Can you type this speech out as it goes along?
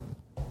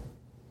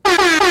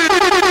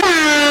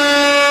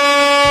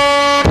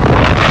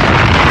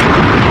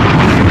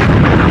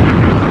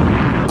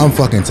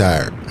fucking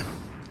tired.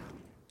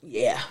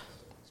 Yeah.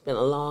 It's been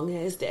a long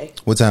ass day.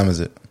 What time is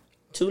it?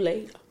 Too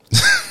late.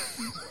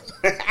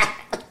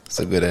 It's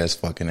a good ass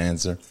fucking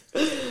answer.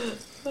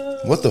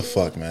 What the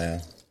fuck,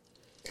 man?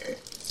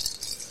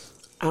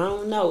 I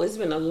don't know. It's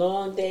been a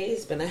long day.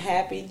 It's been a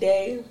happy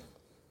day.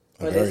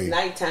 But it's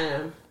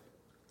nighttime.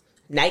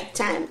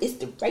 Nighttime is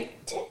the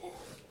right time.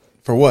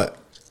 For what?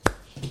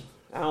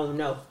 I don't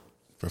know.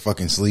 For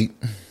fucking sleep?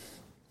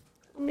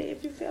 I mean,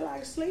 if you feel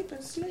like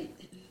sleeping, sleep.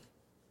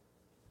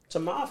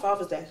 Tomorrow,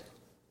 Father's Day.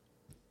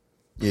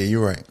 Yeah,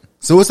 you're right.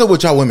 So what's up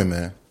with y'all women,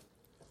 man?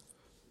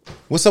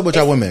 What's up with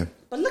y'all women?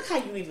 But look how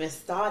you even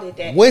started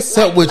that. What's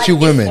up with you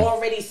women? It's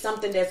already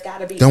something that's got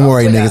to be. Don't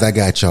worry, niggas. I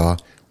got y'all.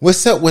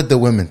 What's up with the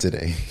women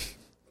today?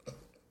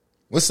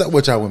 What's up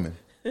with y'all women?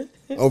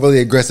 Overly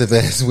aggressive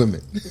ass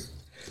women.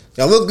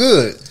 Y'all look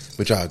good,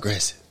 but y'all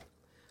aggressive.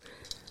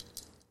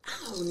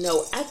 I don't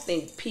know. I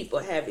think people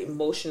have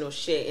emotional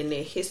shit in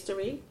their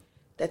history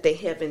that they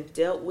haven't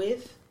dealt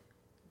with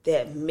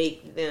that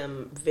make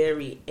them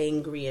very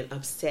angry and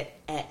upset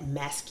at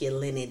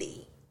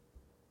masculinity.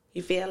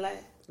 You feel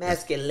like?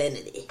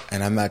 Masculinity.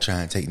 And I'm not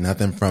trying to take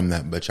nothing from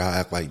that, but y'all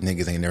act like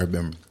niggas ain't never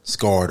been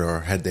scarred or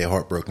had their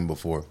heart broken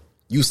before.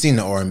 You seen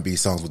the R&B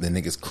songs with the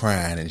niggas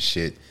crying and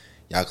shit.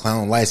 Y'all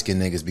clown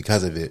light-skinned niggas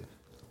because of it.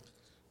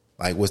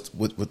 Like,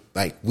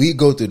 like, we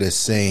go through the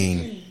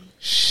same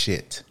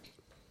shit.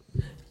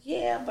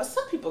 Yeah, but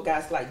some people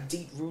got, like,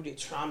 deep-rooted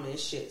trauma and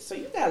shit. So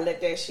you gotta let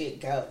that shit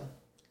go.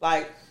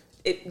 Like,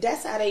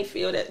 that's how they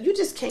feel. That you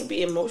just can't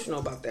be emotional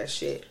about that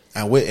shit.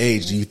 At what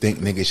age do you think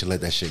niggas should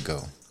let that shit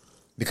go?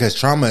 Because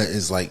trauma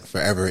is, like,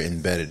 forever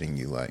embedded in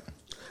you, like.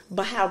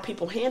 But how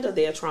people handle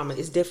their trauma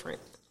is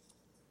different.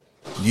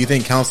 Do you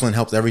think counseling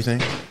helps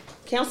everything?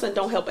 Counseling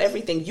don't help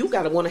everything. You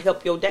gotta want to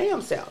help your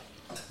damn self.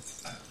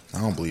 I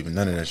don't believe in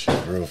none of that shit,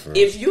 for real.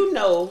 If you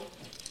know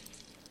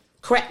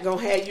crack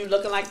gonna have you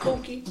looking like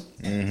Pookie,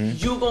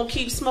 you gonna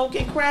keep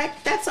smoking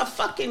crack, that's a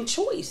fucking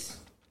choice.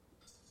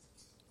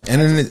 And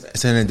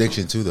it's an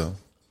addiction, too, though.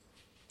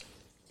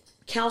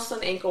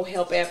 Counseling ain't gonna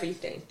help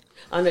everything.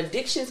 An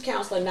addictions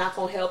counselor not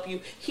gonna help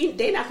you.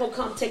 They not gonna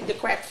come take the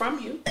crack from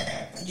you.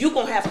 You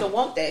gonna have to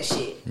want that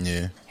shit.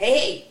 Yeah.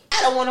 Hey,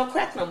 I don't want no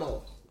crack no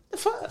more. The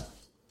fuck?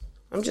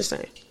 I'm just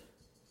saying.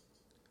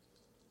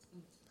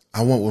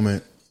 I want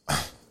women.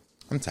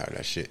 I'm tired of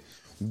that shit.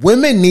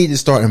 Women need to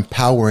start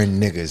empowering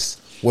niggas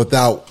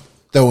without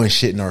throwing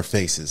shit in our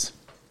faces.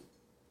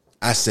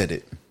 I said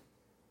it.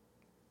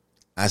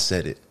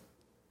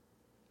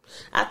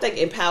 I think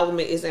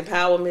empowerment is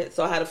empowerment.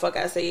 So how the fuck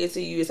I say it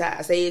to you is how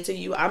I say it to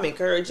you. I'm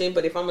encouraging,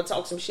 but if I'm gonna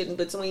talk some shit in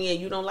between and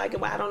you don't like it,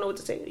 well, I don't know what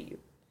to say to you.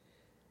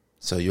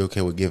 So you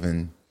okay with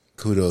giving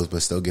kudos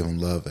but still giving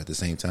love at the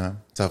same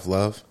time? Tough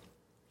love?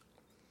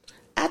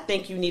 I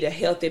think you need a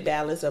healthy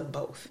balance of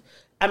both.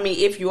 I mean,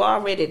 if you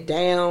already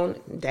down,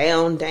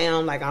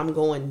 like I'm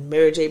going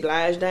Mary J.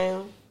 Blige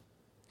down.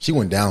 She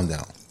went down.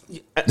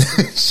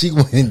 She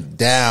went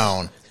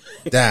down.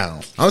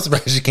 I'm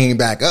surprised she came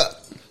back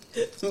up.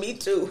 Me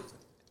too.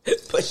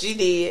 But she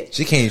did.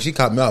 She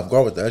caught me off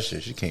guard with that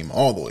shit. She came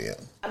all the way up.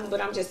 But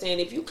I'm just saying,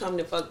 if you come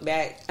to fuck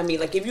back, I mean,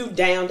 like, if you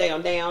down,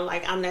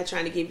 like, I'm not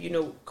trying to give you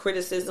no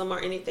criticism or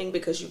anything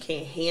because you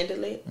can't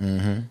handle it.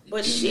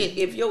 But shit,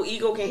 if your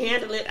ego can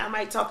handle it, I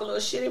might talk a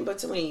little shit in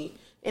between.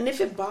 And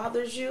if it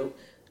bothers you,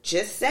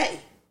 just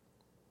say,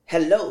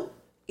 hello,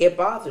 it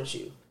bothers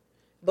you.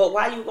 But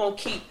why you gonna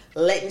keep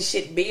letting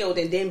shit build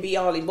and then be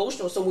all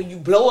emotional? So when you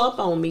blow up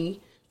on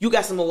me, you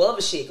got some more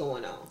other shit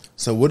going on.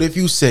 So what if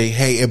you say,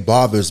 hey, it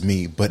bothers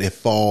me, but it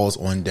falls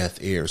on deaf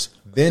ears?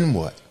 Then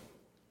what?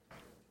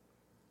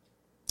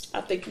 I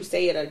think you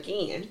say it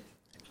again.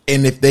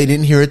 And if they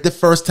didn't hear it the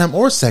first time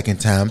or second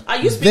time, are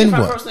you speaking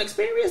from personal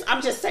experience?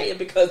 I'm just saying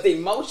because the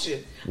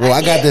emotion. Well,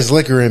 I got this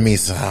liquor in me,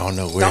 so I don't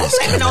know where it's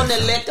coming from. Don't blame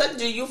it on the liquor.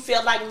 Do you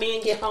feel like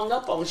men get hung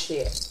up on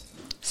shit?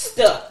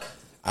 Stuck.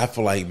 I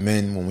feel like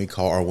men, when we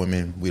call our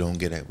women, we don't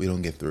get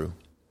through.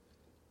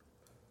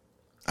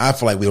 I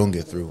feel like we don't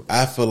get through.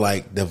 I feel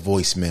like the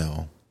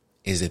voicemail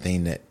is the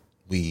thing that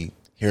we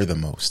hear the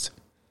most.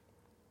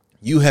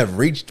 You have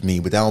reached me,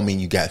 but that don't mean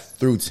you got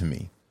through to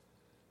me.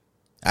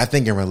 I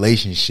think in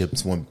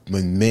relationships, when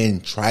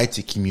men try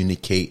to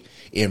communicate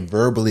and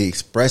verbally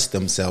express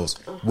themselves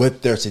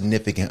with their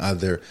significant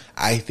other,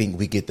 I think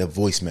we get the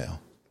voicemail.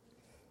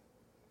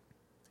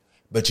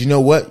 But you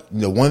know what?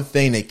 The one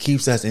thing that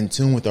keeps us in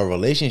tune with our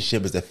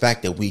relationship is the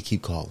fact that we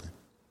keep calling.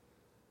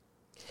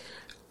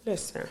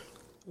 Listen,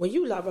 when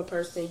you love a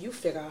person, you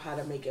figure out how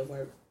to make it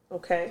work,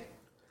 okay?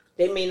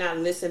 They may not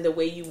listen the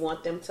way you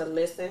want them to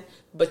listen,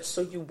 but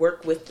so you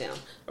work with them.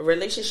 A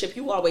relationship,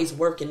 you always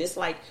working. It's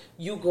like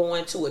you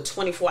going to a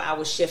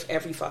 24-hour shift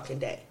every fucking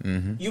day.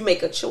 You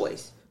make a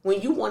choice.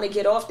 When you want to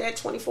get off that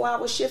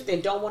 24-hour shift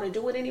and don't want to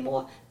do it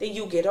anymore, then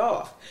you get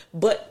off.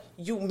 But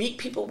you meet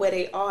people where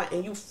they are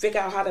and you figure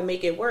out how to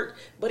make it work.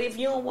 But if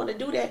you don't want to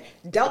do that,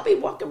 don't be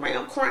walking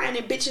around crying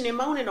and bitching and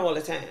moaning all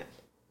the time.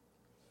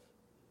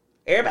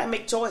 Everybody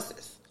make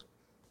choices.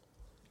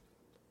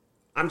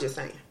 I'm just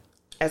saying.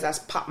 As I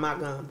pop my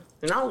gum.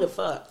 And I don't give a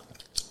fuck.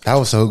 That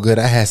was so good.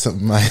 I had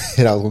something in my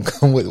head I was going to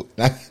come with,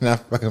 and I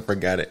fucking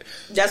forgot it.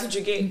 That's what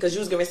you get because you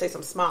was going to say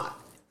something smart.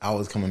 I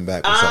was coming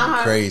back with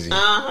something crazy.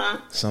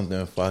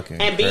 Something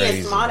fucking And being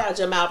crazy. smart out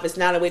your mouth is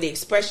not a way to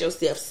express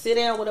yourself. Sit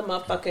down with a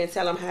motherfucker and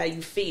tell them how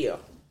you feel.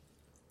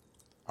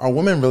 Are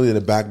women really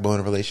the backbone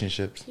of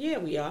relationships? Yeah,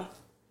 we are.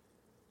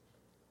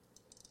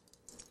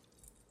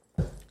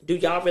 Do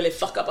y'all really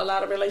fuck up a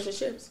lot of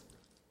relationships?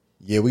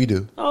 Yeah, we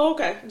do. Oh,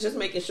 okay. Just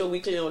making sure we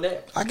clear on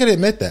that. I could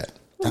admit that.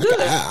 Well, good.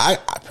 I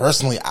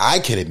personally, I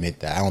could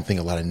admit that. I don't think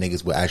a lot of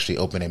niggas would actually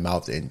open their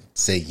mouth and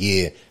say,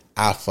 yeah,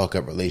 I fuck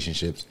up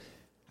relationships.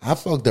 I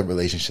fucked up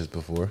relationships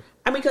before.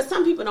 I mean, because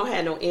some people don't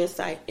have no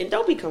insight. And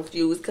don't be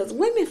confused, because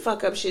women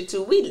fuck up shit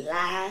too. We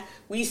lie.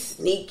 We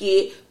sneak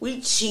it.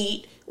 We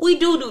cheat. We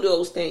do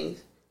those things.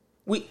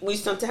 We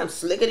sometimes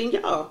slicker than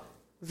y'all.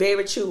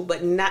 Very true,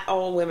 but not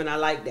all women are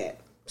like that.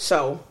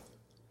 So,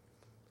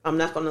 I'm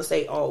not going to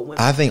say all women.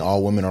 I think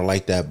all women are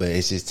like that, but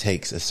it just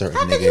takes a certain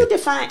How nigga. can you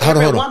define Hold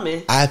every on.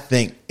 woman? I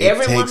think it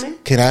Every takes... woman?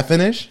 Can I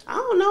finish? I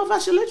don't know if I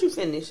should let you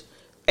finish.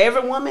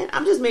 Every woman,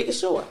 I'm just making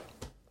sure.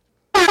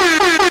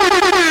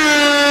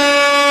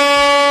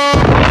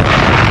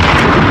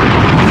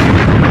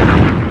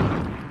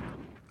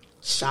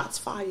 Shots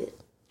fired.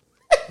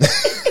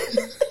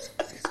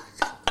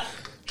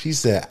 She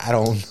said, I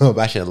don't know if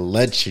I should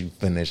let you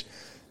finish.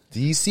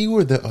 Do you see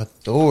where the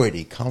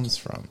authority comes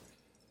from?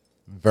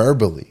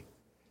 Verbally.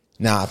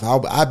 Now, if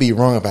I'd be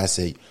wrong if I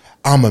say,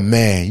 I'm a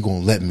man, you gonna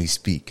let me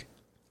speak.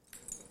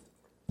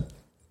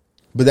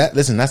 But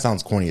that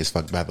sounds corny as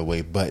fuck, by the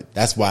way, but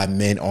that's why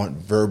men aren't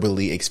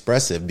verbally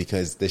expressive,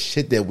 because the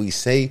shit that we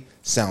say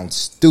sounds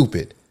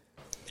stupid.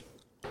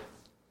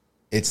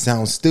 It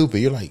sounds stupid.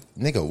 You're like,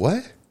 nigga,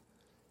 what?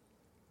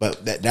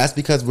 But that's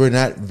because we're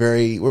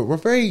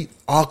very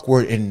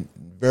awkward and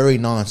very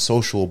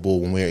non-sociable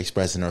when we're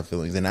expressing our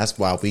feelings. And that's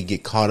why we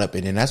get caught up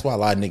in it. And that's why a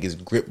lot of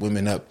niggas grip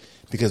women up,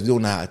 because we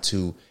don't know how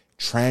to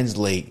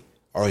translate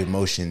our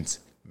emotions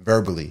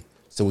verbally.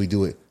 So we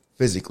do it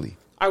physically.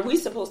 Are we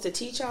supposed to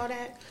teach all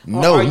that? Or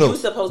No, are no, you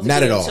supposed to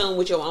not get at in all. tune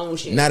with your own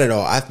shit? Not at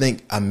all. I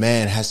think a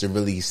man has to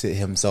really sit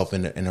himself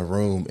in a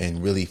room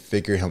and really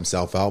figure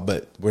himself out,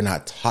 but we're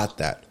not taught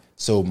that.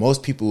 So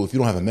most people, if you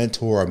don't have a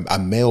mentor, a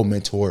male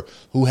mentor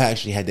who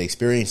actually had to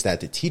experience that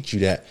to teach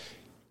you that,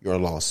 you're a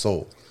lost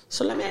soul.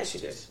 So let me ask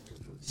you this.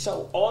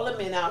 So all the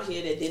men out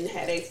here that didn't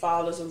have their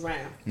fathers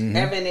around Mm-hmm.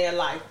 ever in their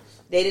life,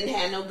 they didn't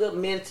have no good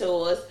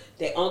mentors,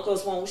 their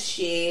uncles won't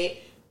share,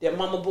 their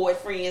mama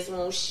boyfriends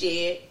won't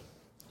share.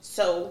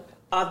 So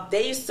are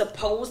we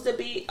supposed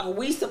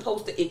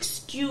to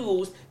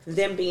excuse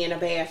them being a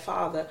bad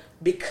father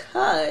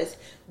because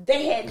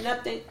they had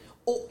nothing,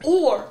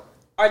 or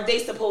are they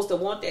supposed to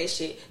want that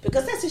shit?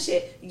 Because that's the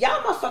shit.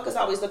 Y'all motherfuckers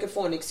always looking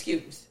for an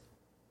excuse.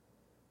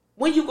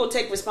 When you go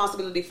take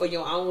responsibility for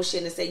your own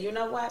shit and say, you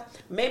know what?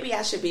 Maybe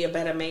I should be a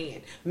better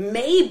man.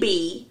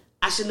 Maybe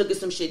I should look at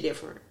some shit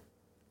different.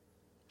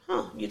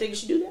 Huh? You think you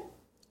should do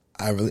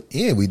that?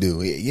 Yeah, we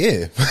do.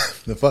 Yeah.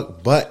 The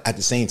fuck. But at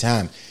the same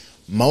time,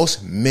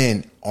 most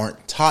men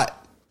aren't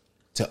taught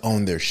to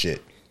own their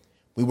shit.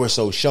 We were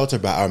so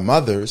sheltered by our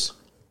mothers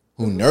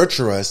who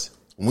nurture us.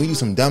 When we do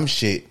some dumb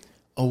shit,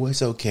 oh,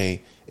 it's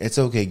okay. It's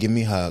okay. Give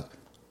me a hug.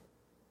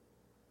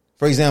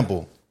 For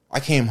example, I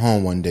came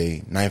home one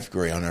day, 9th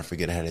grade. I'll never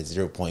forget. I had a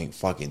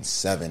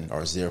 0.7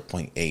 or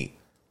 0.8.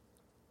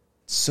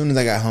 As soon as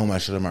I got home, I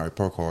showed her my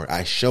report card.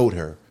 I showed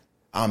her.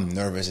 I'm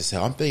nervous as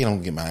hell. I'm thinking I'm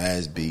going to get my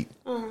ass beat.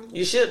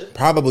 You should.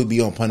 Probably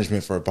be on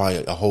punishment for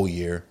probably a whole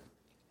year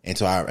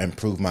until I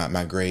improve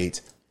my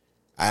grades.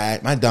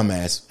 My dumb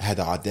ass had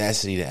the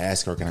audacity to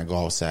ask her, can I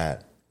go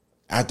outside?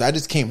 After I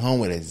just came home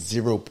with a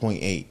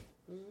 0.8.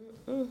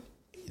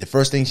 The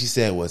first thing she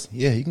said was,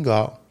 yeah, you can go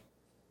out.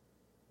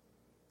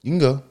 You can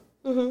go.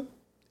 Mm-hmm.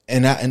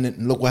 And then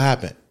look what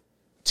happened.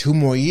 2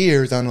 more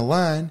years down the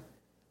line,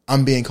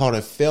 I'm being called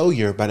a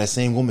failure by that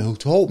same woman who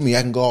told me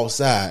I can go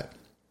outside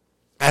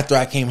after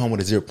I came home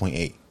with a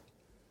 0.8.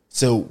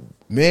 So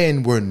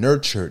men were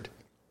nurtured.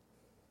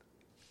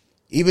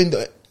 Even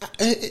though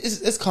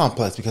it's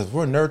complex because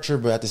we're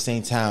nurtured, but at the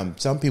same time,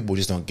 some people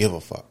just don't give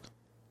a fuck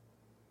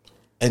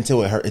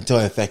until it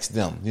affects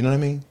them. You know what I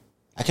mean?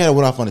 I kind of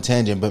went off on a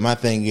tangent, but my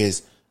thing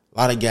is a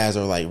lot of guys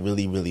are like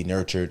really, really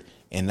nurtured,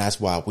 and that's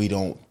why we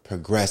don't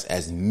progress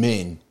as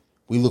men.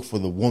 We look for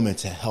the woman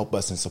to help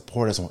us and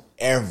support us on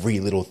every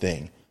little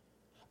thing.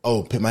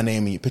 Oh, put your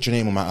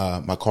name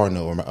on my car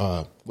note, or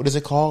my what is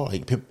it called?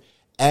 Like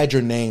add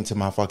your name to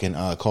my fucking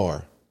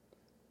car.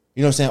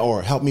 You know what I'm saying?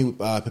 Or help me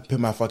put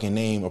my fucking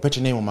name, or put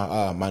your name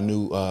on my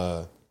new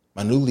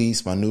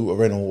lease, my new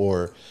rental,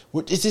 or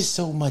it's just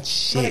so much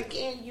shit. But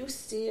again,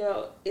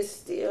 it's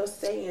still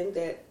saying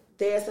that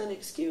there's an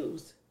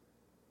excuse.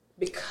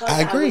 Because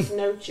I was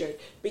nurtured.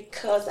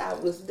 Because I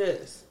was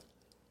this.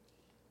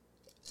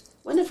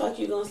 When the fuck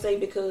you gonna say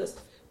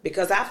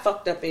because I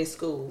fucked up in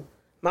school?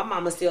 My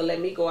mama still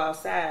let me go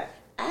outside.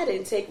 I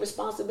didn't take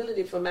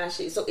responsibility for my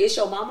shit. So it's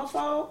your mama's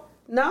fault?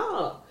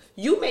 No.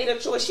 You made a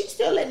choice. She's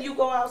still letting you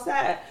go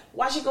outside.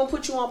 Why she gonna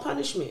put you on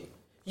punishment?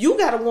 You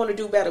gotta want to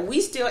do better. We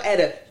still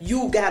at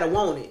you gotta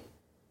want it.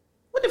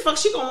 What the fuck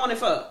she gonna want it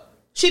for?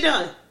 She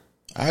done.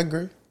 I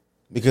agree.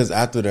 Because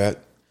after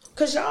that,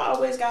 Cause y'all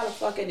always got a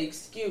fucking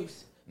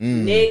excuse.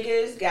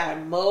 Niggas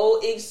got more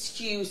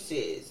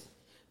excuses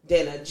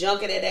than a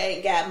junkie that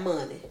ain't got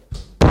money.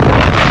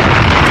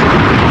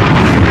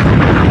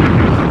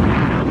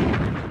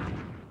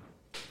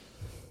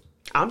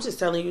 I'm just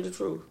telling you the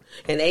truth.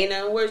 And ain't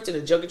nothing worse than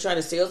a junkie trying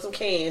to sell some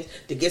cans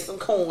to get some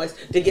coins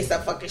to get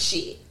some fucking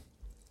shit.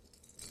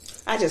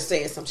 I just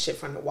saying some shit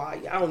from the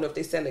wire. I don't know if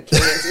they selling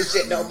cans and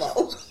shit no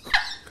more.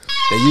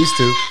 they used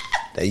to.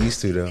 They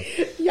used to, though.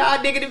 Y'all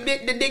nigga,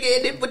 the nigga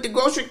in there with the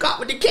grocery cart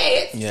with the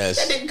cans.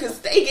 Yes. That nigga could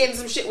stay getting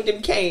some shit with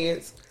them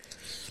cans.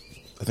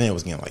 I think it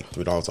was getting like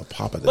 $3 a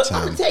pop at the But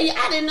time. I'm gonna tell you,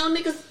 I didn't know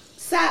niggas,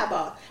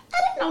 sidebar, I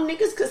didn't know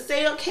niggas could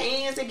sell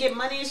cans and get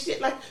money and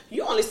shit. Like,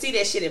 you only see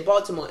that shit in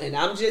Baltimore. And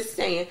I'm just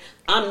saying,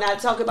 I'm not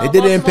talking about They did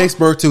Baltimore. it in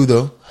Pittsburgh, too,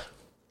 though.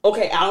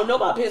 Okay, I don't know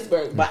about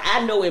Pittsburgh, but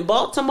I know in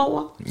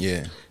Baltimore,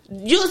 Yeah.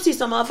 you'll see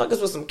some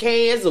motherfuckers with some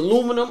cans,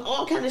 aluminum,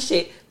 all kind of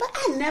shit. But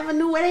I never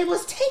knew where they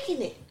was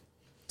taking it.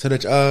 To the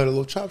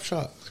little chop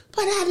shop.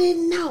 But I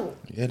didn't know.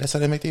 Yeah, that's how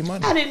they make their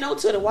money. I didn't know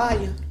till the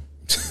wire.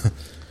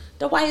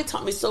 The wire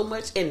taught me so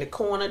much in the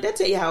corner. That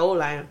tell you how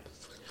old I am.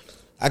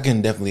 I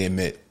can definitely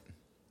admit.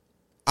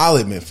 I'll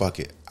admit, fuck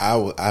it.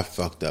 I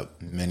fucked up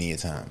many a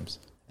times.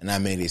 And I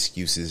made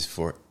excuses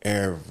for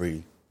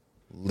every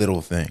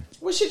little thing.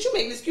 Well, shit, you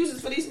make excuses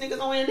for these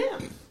niggas on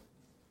A&M.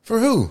 For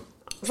who?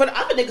 For the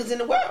other niggas in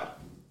the world.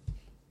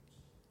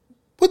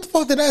 What the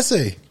fuck did I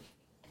say?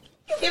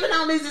 You giving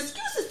all these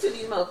excuses to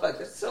these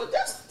motherfuckers. So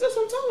that's what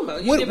I'm talking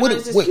about. You giving all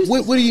these excuses.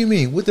 What do you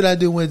mean? What did I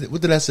do with it?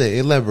 What did I say?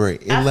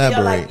 Elaborate. I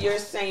feel like you're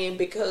saying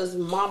because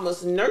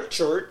mamas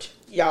nurtured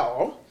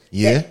y'all.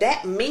 Yeah.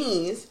 That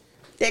means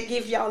that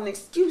give y'all an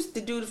excuse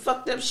to do the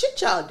fucked up shit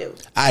y'all do.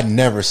 I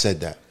never said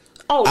that.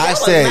 Oh, that I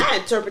was said, my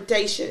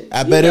interpretation.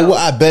 I bet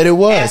it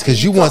was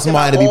because you want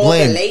somebody to be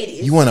blamed.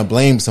 Ladies. You want to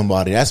blame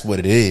somebody. That's what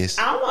it is.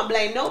 I don't want to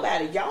blame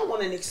nobody. Y'all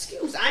want an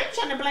excuse. I ain't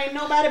trying to blame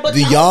nobody. But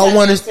Do y'all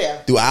want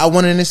to? Do I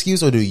want an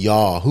excuse or do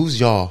y'all? Who's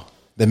y'all?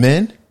 The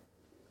men?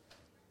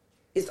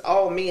 It's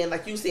all men,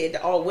 like you said.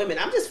 To all women.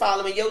 I'm just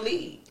following your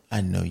lead.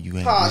 I know you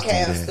ain't just do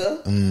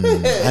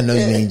Podcaster. that. I know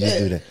you ain't just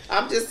do that.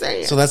 I'm just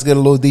saying. So let's get a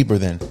little deeper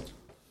then.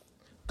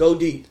 Go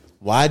deep.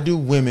 Why do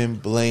women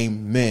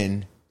blame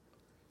men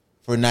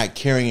for not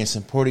caring and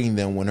supporting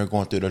them when they're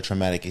going through their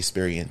traumatic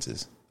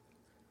experiences?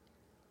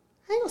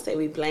 I ain't gonna say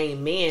we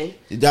blame men.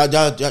 Y'all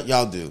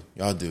do.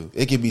 Y'all do.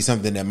 It could be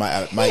something that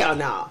might. Hell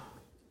no.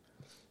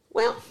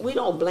 Well, we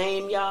don't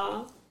blame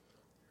y'all.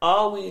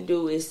 All we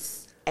do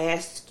is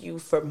ask you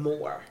for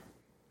more.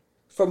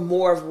 For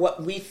more of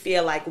what we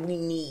feel like we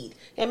need.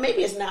 And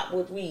maybe it's not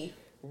what we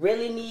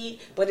really need,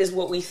 but it's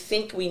what we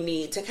think we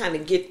need to kind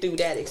of get through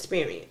that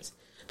experience.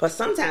 But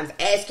sometimes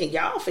asking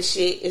y'all for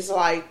shit is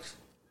like,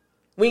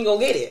 we ain't gonna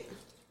get it.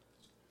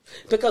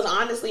 Because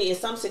honestly,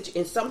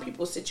 in some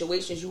people's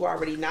situations, you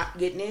already not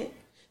getting it.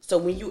 So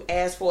when you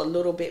ask for a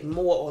little bit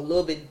more or a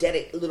little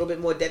bit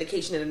more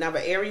dedication in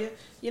another area,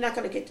 you're not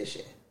gonna get this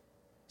shit.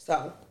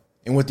 So.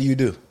 And what do you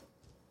do?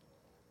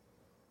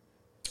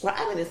 Well,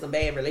 I've been in some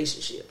bad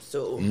relationships,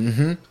 so.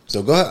 Mm-hmm.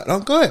 So go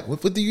ahead. Go ahead.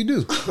 What do you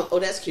do? Oh,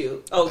 that's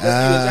cute. Oh,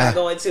 that's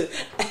cute. I'm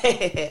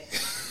going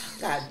to.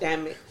 God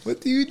damn it.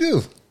 What do you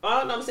do?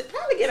 Oh, no, I'm saying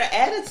probably get an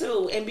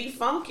attitude and be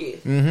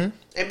funky. Mm-hmm.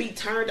 And be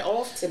turned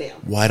off to them.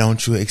 Why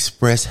don't you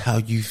express how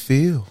you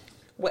feel?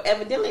 Well,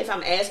 evidently, if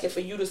I'm asking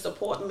for you to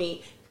support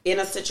me in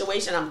a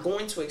situation, I'm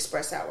going to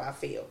express how I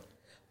feel.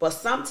 But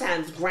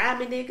sometimes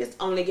grimy niggas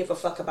only give a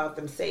fuck about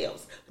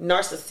themselves.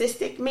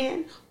 Narcissistic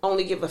men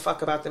only give a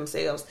fuck about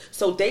themselves.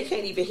 So they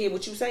can't even hear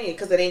what you're saying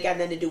because it ain't got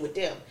nothing to do with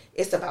them.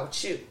 It's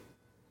about you.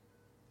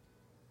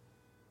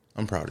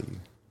 I'm proud of you.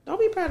 Don't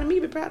be proud of me.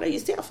 Be proud of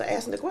yourself for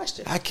asking the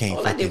question. I can't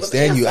fucking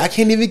stand you. I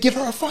can't even give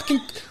her a fucking...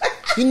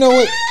 You know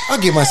what? I'll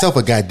give myself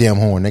a goddamn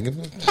horn, nigga.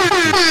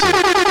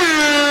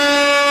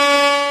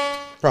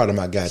 Proud of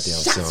my goddamn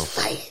self.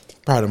 Fired.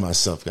 Proud of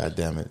myself,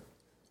 goddamn it.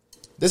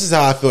 This is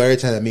how I feel every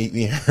time that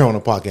me and her on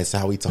the podcast,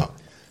 how we talk.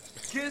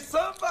 Can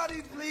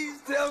somebody please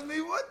tell me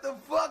what the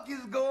fuck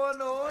is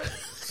going on?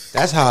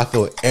 That's how I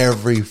feel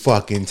every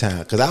fucking time.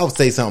 Because I would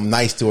say something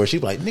nice to her. She'd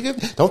be like,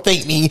 nigga, don't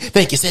thank me.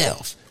 Thank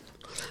yourself.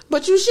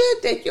 But you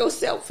should thank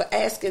yourself for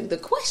asking the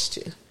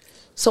question.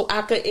 So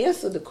I could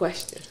answer the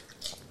question.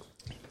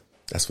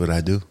 That's what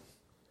I do.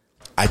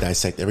 I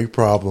dissect every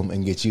problem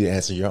and get you to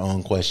answer your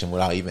own question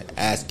without even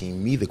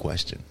asking me the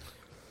question.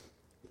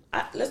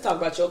 Let's talk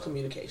about your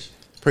communication.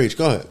 Preach,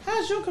 go ahead.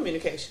 How's your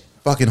communication?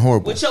 Fucking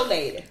horrible. With your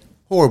lady?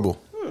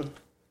 Horrible.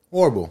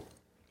 Horrible.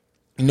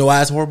 You know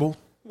why it's horrible?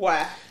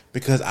 Why?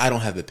 Because I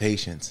don't have the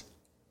patience.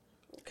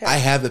 Okay. I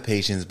have the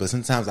patience, but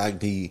sometimes I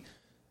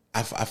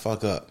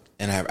fuck up.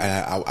 And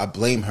I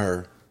blame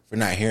her for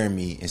not hearing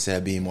me instead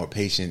of being more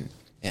patient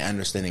and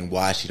understanding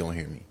why she don't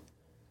hear me.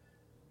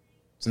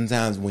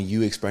 Sometimes when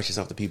you express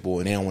yourself to people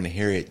and they don't want to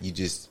hear it,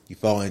 you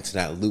fall into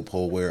that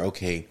loophole where,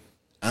 okay,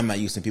 I'm not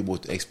used to people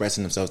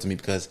expressing themselves to me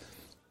because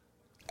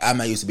I'm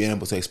not used to being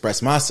able to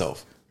express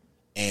myself.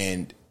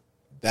 And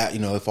that,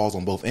 it falls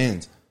on both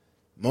ends.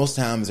 Most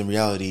times in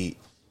reality,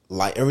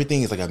 like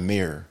everything is like a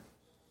mirror.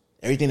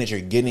 Everything that you're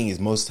getting is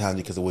most times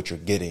because of what you're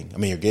getting. I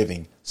mean, you're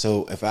giving.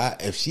 So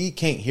if she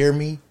can't hear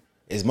me,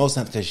 it's most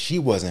times because she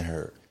wasn't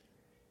heard.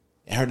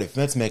 And her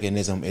defense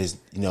mechanism is,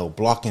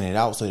 blocking it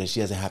out so that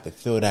she doesn't have to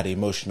feel that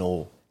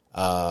emotional,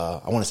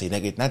 I want to say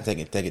not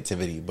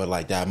negativity, but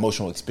like that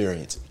emotional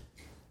experience.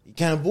 You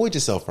can't avoid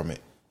yourself from it.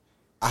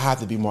 I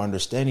have to be more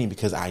understanding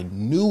because I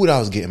knew what I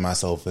was getting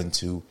myself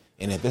into.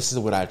 And if this is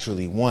what I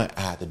truly want,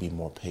 I have to be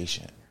more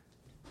patient.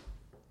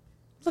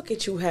 Look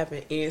at you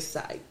having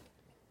insight.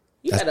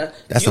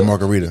 That's a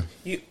margarita.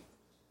 You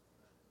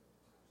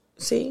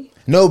see?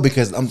 No,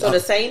 because the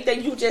same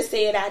thing you just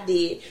said I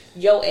did,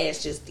 your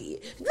ass just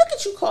did. Look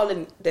at you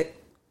calling the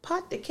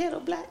pot the kettle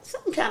black.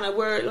 Some kind of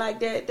word like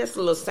that. That's a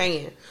little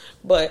saying.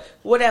 But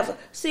whatever.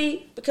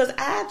 See, because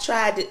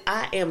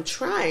I am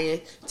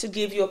trying to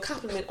give you a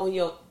compliment on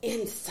your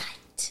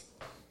insight.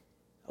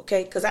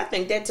 Okay? Because I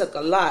think that took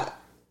a lot.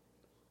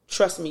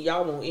 Trust me,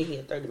 y'all weren't in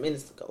here 30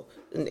 minutes ago.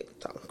 The nigga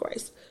talking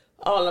Christ.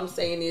 All I'm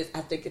saying is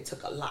I think it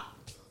took a lot.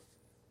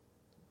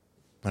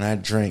 When I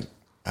drink,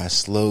 I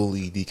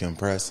slowly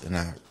decompress and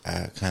I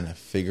kind of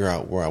figure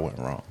out where I went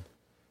wrong.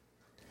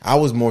 I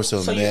was more so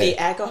mad. So you need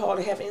alcohol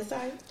to have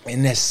insight?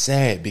 And that's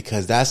sad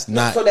because that's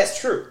not... So that's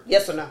true.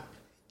 Yes or no?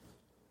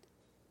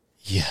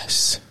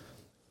 Yes.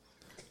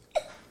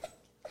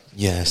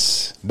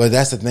 Yes. But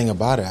that's the thing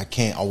about it. I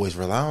can't always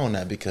rely on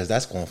that because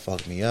that's going to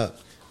fuck me up.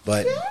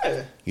 But,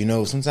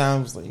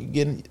 sometimes like, you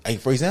get...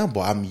 Like, for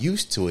example, I'm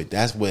used to it.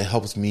 That's what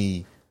helps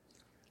me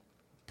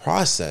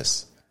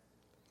process.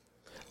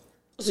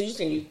 So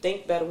you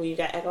think better when you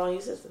got alcohol in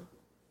your system?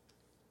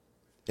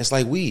 It's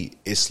like weed.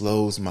 It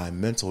slows my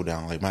mental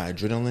down, like my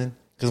adrenaline.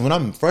 Because when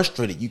I'm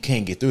frustrated, you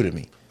can't get through to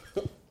me.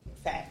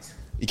 Facts.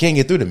 You can't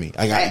get through to me.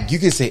 You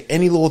can say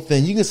any little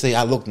thing. You can say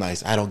I look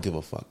nice. I don't give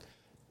a fuck.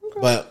 Okay.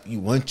 But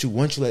once you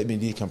let me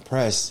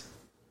decompress,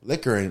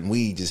 liquor and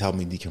weed just help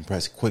me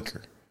decompress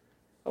quicker.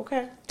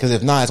 Okay. Because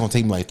if not, it's gonna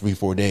take me like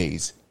 3-4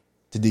 days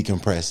to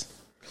decompress.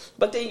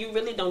 But then you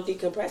really don't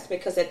decompress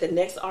because at the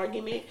next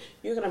argument,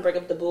 you're going to bring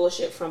up the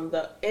bullshit and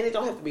it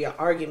don't have to be an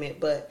argument,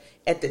 but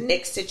at the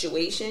next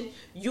situation,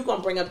 you're going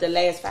to bring up the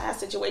last 5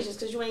 situations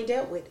because you ain't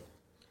dealt with it.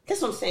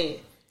 That's what I'm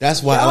saying.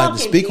 That's why I like to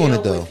speak on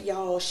it, though. With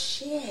y'all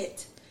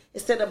shit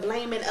instead of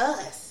blaming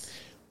us.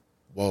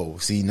 Whoa,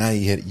 see, now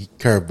you hit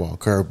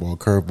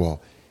curveball.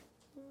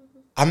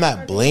 I'm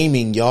not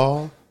blaming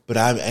y'all, but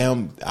I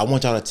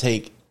want y'all to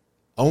take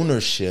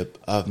ownership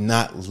of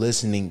not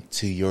listening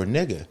to your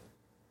nigga.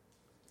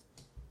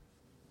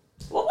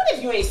 Well, what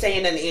if you ain't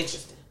saying nothing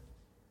interesting?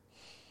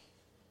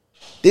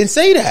 Then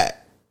say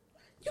that.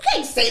 You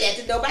can't say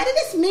that to nobody.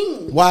 That's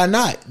mean. Why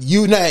not?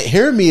 You not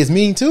hearing me is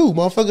mean too.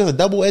 Motherfucker's a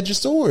double-edged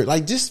sword.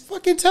 Like, just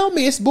fucking tell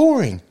me it's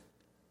boring.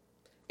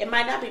 It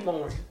might not be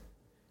boring.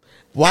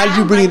 Why did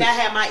you bring it? I might not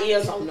have my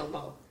ears on no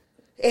more.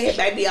 It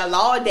might be a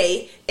long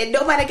day and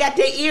nobody got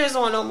their ears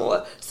on no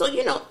more. So,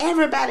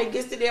 everybody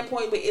gets to their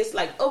point where it's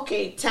like,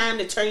 okay, time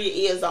to turn your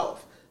ears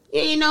off. You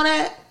ain't know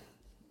that?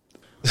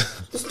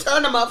 Just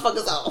turn the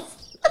motherfuckers off.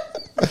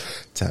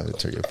 Time to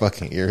turn your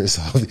fucking ears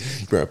off.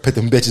 You better put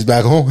them bitches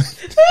back on.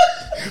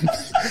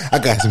 I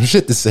got some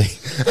shit to say.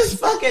 Just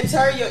fucking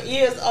turn your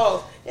ears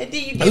off. And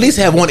then you at least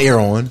have one ear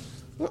on.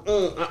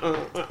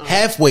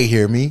 Halfway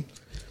hear me.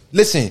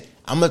 Listen,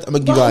 I'm gonna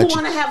give y'all. I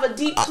want to have a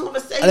deep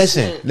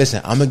conversation.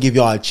 Listen. I'm gonna give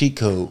y'all a cheat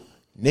code.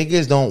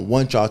 Niggas don't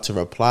want y'all to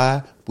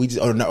reply. We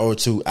just or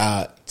to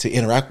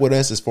interact with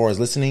us as far as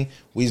listening.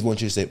 We just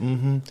want you to say,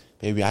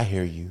 baby, I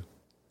hear you.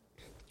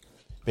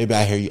 Baby,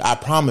 I hear you. I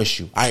promise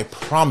you.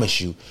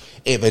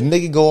 If a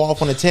nigga go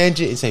off on a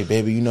tangent and say,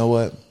 baby, you know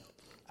what?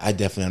 I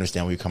definitely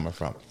understand where you're coming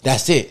from.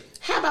 That's it.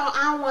 How about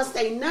I don't want to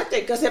say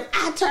nothing? Because if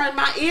I turn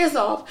my ears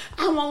off,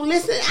 I won't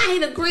listen. I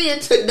ain't agreeing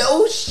to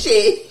no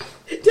shit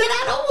that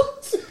I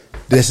don't.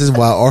 This is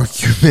why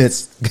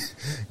arguments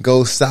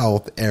go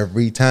south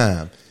every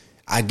time.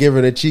 I give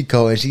her the cheat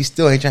code and she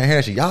still ain't trying to hear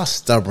that shit. Y'all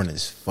stubborn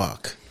as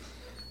fuck.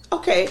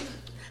 Okay.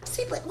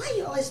 See, but why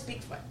you always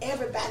speak for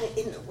everybody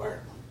in the world?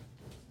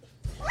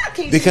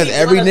 Because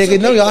every nigga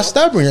know y'all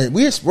stubborn.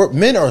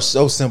 Men are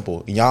so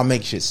simple and y'all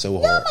make shit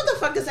so hard. Y'all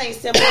motherfuckers ain't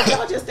simple.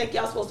 Y'all just think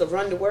y'all supposed to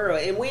run the world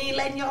and we ain't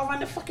letting y'all run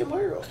the fucking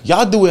world.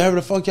 Y'all do whatever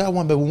the fuck y'all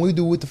want, but when we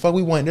do what the fuck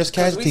we want, there's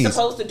casualties. We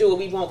supposed to do what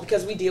we want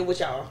because we deal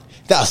with y'all.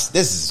 This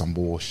is some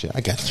bullshit.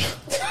 I got you.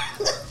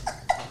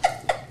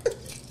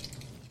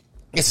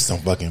 This is some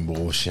fucking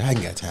bullshit. I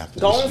ain't got time for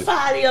this. Don't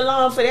fire the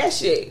alarm for that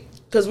shit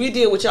because we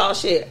deal with y'all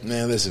shit.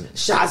 Man, listen.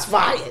 Shots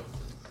fired.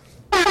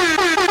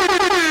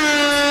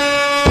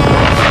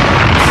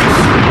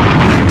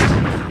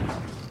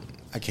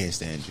 I can't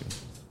stand you.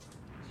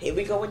 Here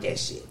we go with that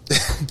shit.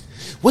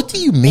 What do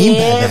you mean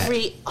by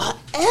that?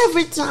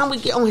 Every time we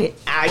get on here,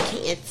 I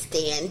can't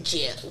stand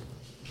you.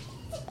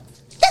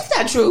 That's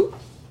not true.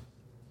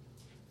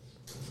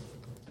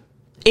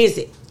 Is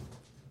it?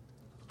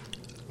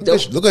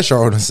 Look at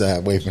Charlotte on the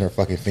side waving her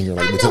fucking finger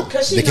like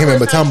they came in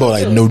Matumbo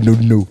like no.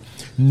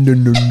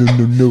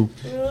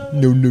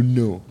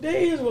 That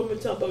is what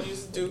Matumbo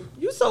used to do.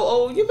 You so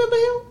old. You remember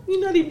him?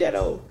 You're not even that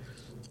old.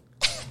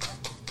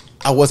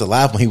 I was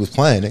alive when he was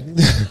playing it.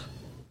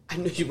 I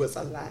knew you was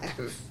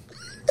alive.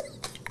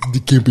 You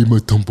can't be my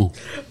tumble.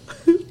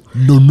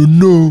 No,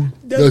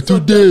 not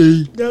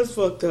today. That's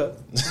fucked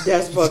up.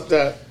 That's fucked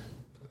up.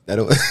 That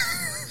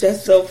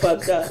That's so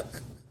fucked up.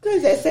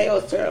 Cause that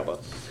sounds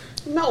terrible.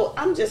 No,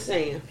 I'm just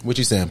saying. What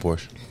you saying,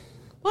 Porsche?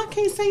 Well, I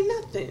can't say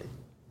nothing.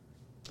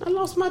 I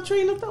lost my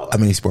train of thought. I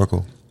mean,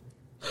 Sparkle.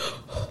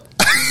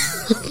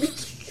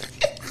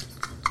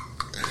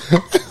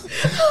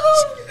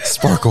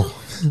 Sparkle.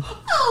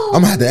 Oh,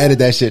 I'm gonna have to edit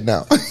that shit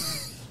now. oh,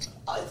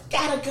 it's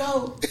gotta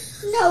go.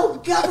 No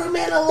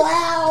government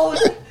allowed.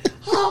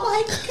 Oh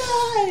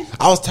my god.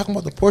 I was talking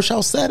about the Porsche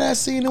House sad ass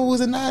scene. It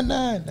was a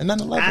 9-9, a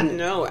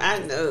 911. I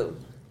know.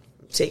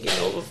 Taking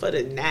over for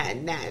the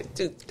 9-9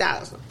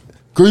 2000.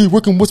 Girl, you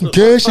working with some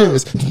cash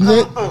ass.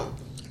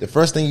 The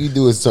first thing you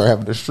do is start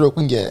having a stroke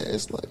and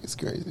gas. Like, it's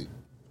crazy.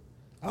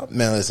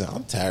 Man, listen,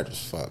 I'm tired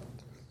as fuck.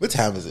 What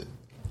time is it?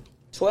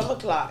 12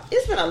 o'clock.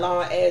 It's been a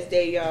long ass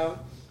day, y'all.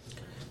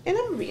 And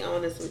I'm gonna be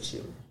honest with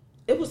you.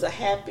 It was a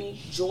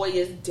happy,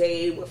 joyous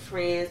day with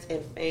friends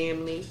and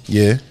family.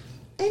 Yeah.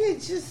 And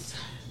it just,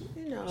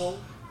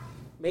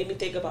 made me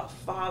think about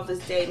Father's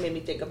Day, made me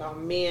think about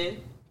men.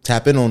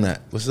 Tap in on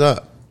that. What's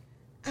up?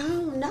 I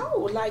don't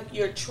know. Like,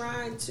 I'm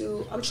trying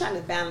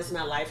to balance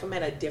my life. I'm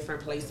at a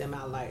different place in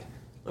my life.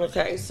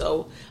 Okay,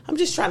 so I'm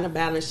just trying to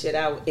balance shit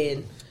out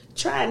and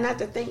try not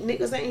to think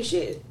niggas ain't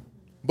shit.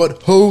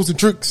 But hoes and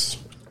tricks.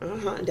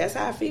 That's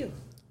how I feel.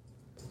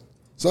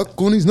 Suck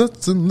on these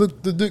nuts and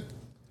lick the dick.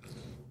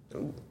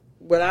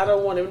 But I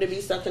don't want him to be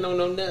sucking on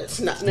no nuts.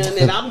 Not none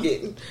that I'm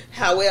getting.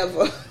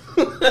 However,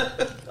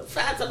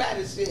 find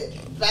somebody shit.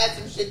 Find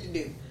some shit to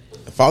do.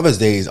 Father's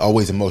Day is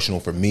always emotional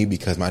for me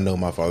because I know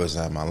my father's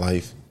not in my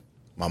life.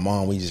 My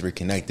mom, we just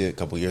reconnected a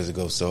couple years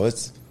ago, so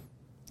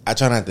I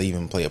try not to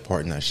even play a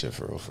part in that shit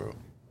for real.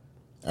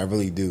 I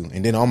really do.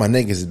 And then all my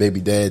niggas is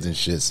baby dads and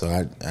shit, so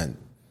I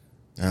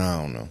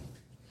don't know.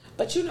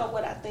 But you know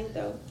what I think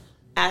though?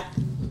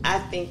 I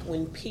think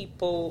when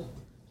people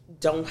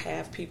don't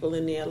have people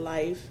in their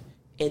life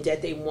and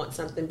that they want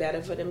something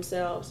better for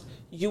themselves,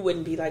 you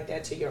wouldn't be like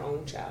that to your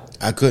own child.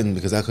 I couldn't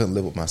because I couldn't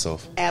live with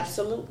myself.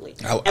 Absolutely.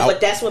 But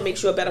that's what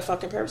makes you a better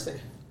fucking person.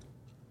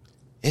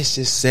 It's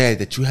just sad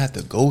that you have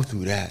to go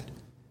through that.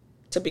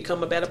 To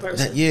become a better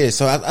person?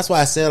 So that's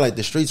why I said, like,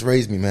 the streets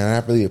raised me, man.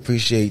 I really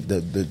appreciate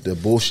the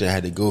bullshit I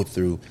had to go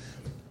through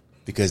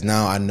because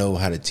now I know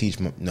how to teach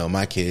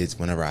my kids,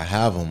 whenever I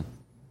have them,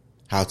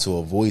 how to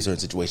avoid certain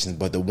situations.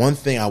 But the one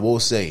thing I will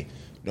say,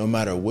 no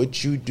matter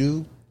what you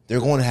do, they're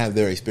going to have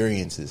their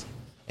experiences.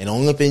 And the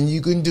only thing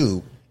you can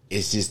do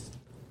is just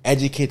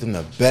educate them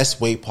the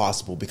best way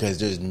possible because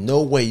there's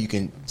no way you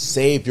can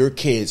save your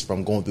kids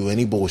from going through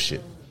any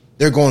bullshit.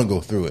 They're going to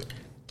go through it.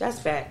 That's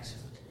facts.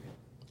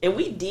 And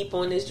we deep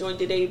on this joint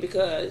today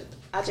because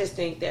I just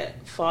think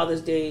that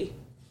Father's Day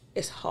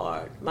is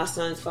hard. My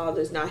son's father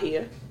is not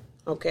here,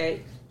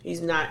 okay?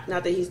 He's not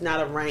that he's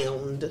not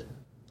around,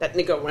 that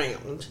nigga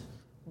around,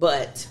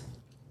 but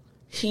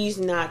he's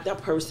not the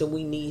person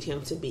we need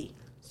him to be.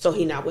 So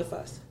he's not with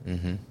us,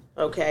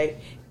 okay?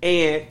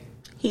 And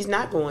he's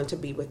not going to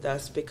be with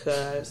us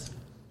because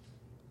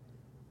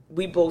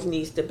we both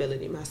need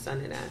stability, my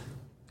son and I.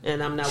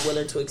 And I'm not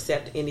willing to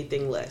accept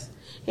anything less.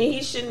 And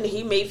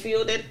he may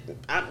feel that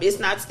it's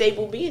not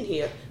stable being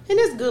here. And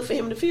it's good for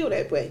him to feel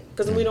that way.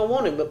 Because we don't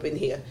want him up in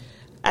here.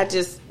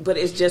 But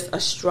it's just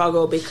a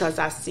struggle because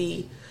I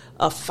see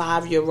a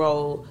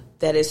 5-year-old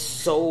that is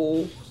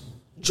so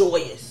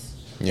joyous.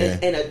 Yeah.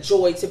 And a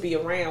joy to be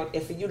around.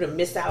 And for you to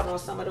miss out on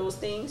some of those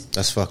things.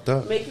 That's fucked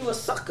up. Make you a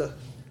sucker.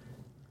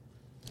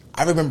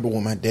 I remember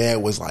when my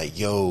dad was like,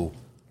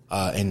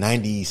 in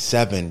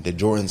 97, the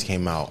Jordans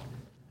came out.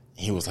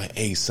 He was like,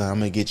 hey, son, I'm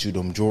going to get you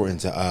them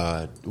Jordans,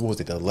 what was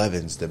it, the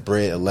 11s, the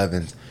bread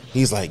 11s.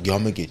 He's like, yo,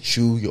 I'm going to get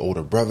you, your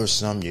older brother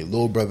some, your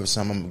little brother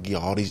some. I'm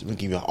going to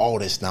give you all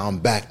this now. I'm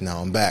back.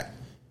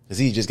 Because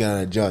he just got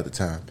out of jail at the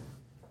time.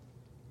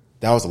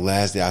 That was the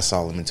last day I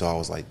saw him until I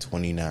was like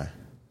 29.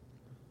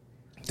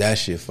 That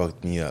shit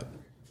fucked me up.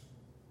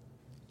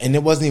 And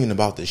it wasn't even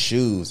about the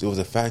shoes. It was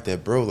the fact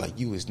that, bro, like,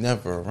 you was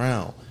never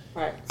around.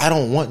 Right. I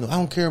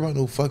don't care about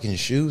no fucking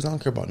shoes. I don't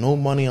care about no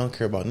money. I don't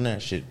care about none of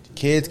that shit.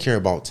 Kids care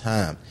about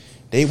time.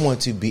 They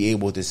want to be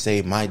able to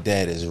say, my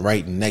dad is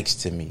right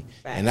next to me.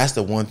 Right. And that's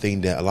the one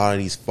thing that a lot of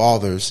these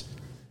fathers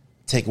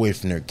take away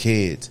from their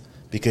kids.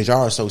 Because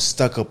y'all are so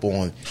stuck up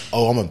on,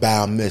 I'm going to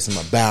buy him this, I'm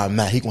going to buy him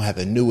that. He going to have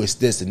the newest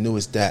this, the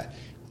newest that.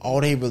 All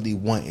they really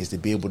want is to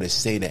be able to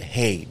say that,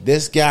 hey,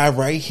 this guy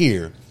right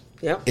here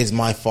is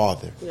my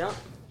father. Yep.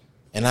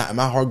 And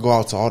my heart go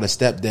out to all the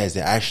stepdads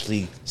that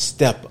actually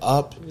step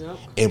up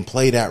and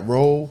play that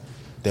role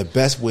the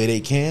best way they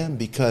can,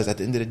 because at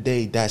the end of the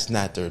day, that's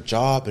not their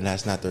job and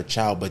that's not their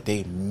child, but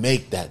they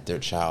make that their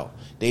child.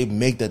 They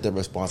make that their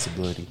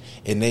responsibility,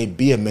 and they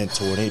be a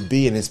mentor, they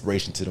be an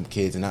inspiration to them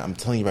kids. And I'm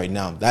telling you right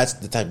now, that's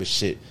the type of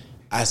shit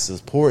I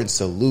support and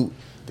salute,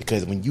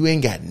 because when you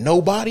ain't got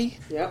nobody,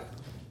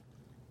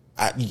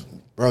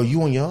 bro,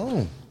 you on your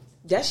own.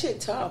 That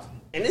shit tough.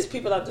 And there's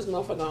people out this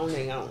motherfucker on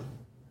their own.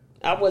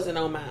 I wasn't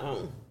on my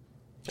own.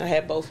 I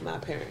had both my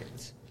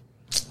parents.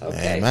 Okay.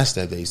 Man, my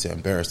stepdad used to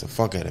embarrass the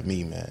fuck out of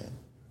me, man.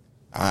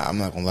 I'm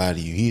not gonna lie to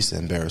you. He used to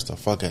embarrass the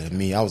fuck out of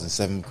me. I was in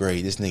 7th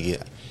grade. This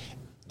nigga.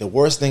 The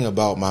worst thing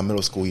about my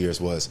middle school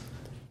years was,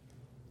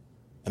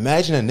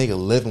 imagine a nigga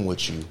living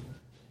with you,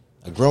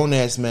 a grown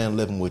ass man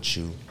living with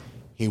you.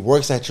 He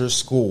works at your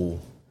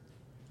school,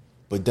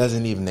 but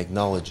doesn't even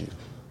acknowledge you.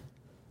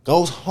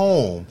 Goes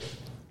home,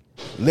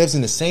 lives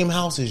in the same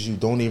house as you,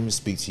 don't even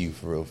speak to you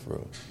for real, for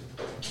real.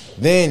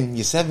 Then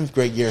your 7th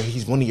grade year,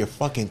 he's one of your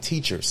fucking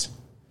teachers.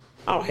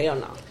 Oh, hell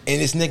no. And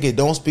this nigga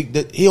don't speak.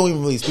 He don't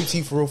even really speak to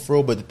you for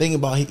real. But the thing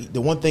about the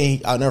one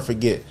thing I'll never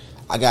forget.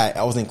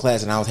 I was in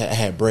class and I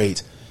had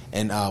braids,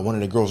 and one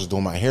of the girls was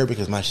doing my hair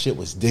because my shit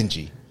was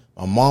dingy.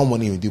 My mom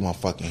wouldn't even do my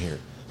fucking hair.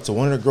 So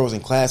one of the girls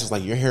in class was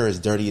like, "Your hair is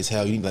dirty as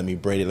hell. You need to let me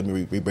braid it. Let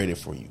me re-braid it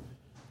for you."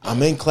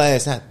 I'm in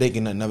class, not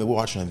thinking nothing of it. We're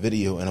watching a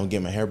video, and I'm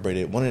getting my hair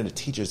braided. One of the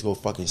teachers go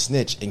fucking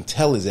snitch and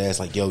tell his ass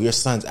like, "Yo, your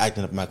son's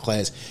acting up in my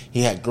class.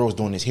 He had girls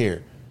doing his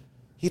hair."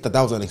 He thought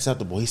that was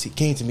unacceptable. He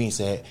came to me and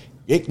said,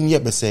 "Pick me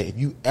up and said, if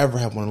you ever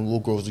have one of the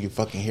little girls do your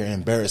fucking hair and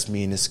embarrass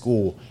me in this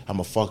school, I'm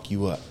gonna fuck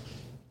you up."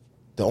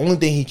 The only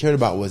thing he cared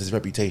about was his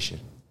reputation.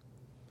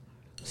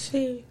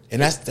 See,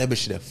 and that's the type of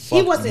shit that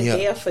fucked he wasn't me up.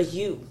 there for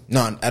you.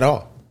 None at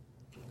all.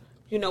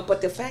 You know,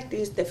 but the fact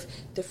is,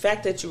 the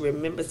fact that you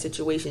remember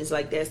situations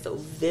like that so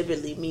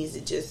vividly means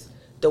it just,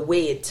 the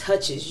way it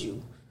touches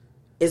you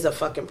is a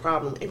fucking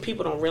problem. And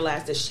people don't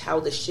realize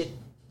how the shit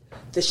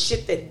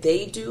that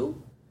they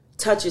do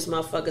touches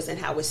motherfuckers and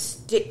how it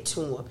stick to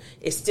them.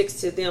 It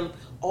sticks to them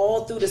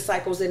all through the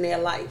cycles in their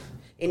life.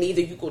 And either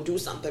you gonna do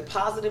something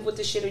positive with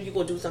the shit or you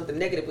gonna do something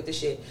negative with the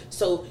shit.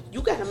 So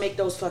you gotta make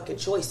those fucking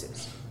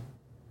choices.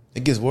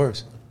 It gets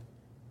worse.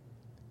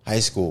 High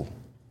school.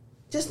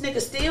 This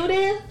nigga still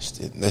there?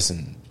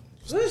 Listen.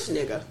 This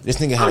nigga.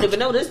 I don't even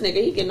know this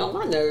nigga. He getting on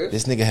my nerves.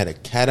 This nigga had a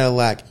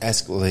Cadillac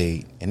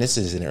Escalade, and this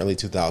is in the early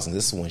 2000s.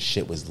 This is when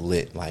shit was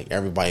lit. Like,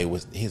 everybody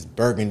was, his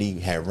burgundy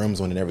had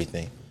rims on and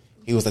everything.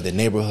 He was like the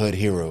neighborhood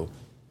hero.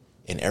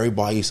 And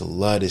everybody used to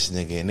love this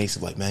nigga. And they used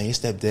to be like, "Man, your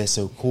stepdad's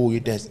so cool. Your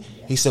dad's,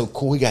 he's so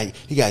cool. He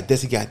got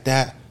this, he got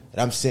that."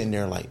 And I'm sitting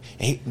there like,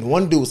 and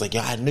one dude was like,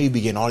 "Yo, I knew you'd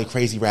be getting all these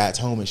crazy rides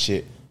home and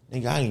shit."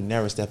 Nigga, I ain't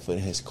never stepped foot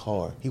in his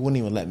car. He wouldn't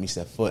even let me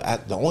step foot.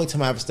 The only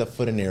time I ever stepped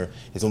foot in there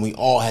is when we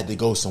all had to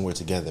go somewhere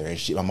together. And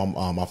she,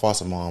 my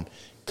foster mom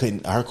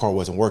couldn't, her car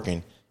wasn't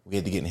working. We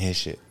had to get in his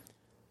shit.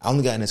 I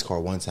only got in his car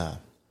one time.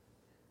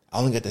 I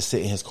only got to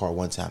sit in his car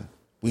one time.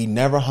 We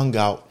never hung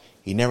out.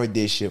 He never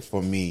did shit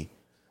for me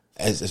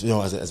as a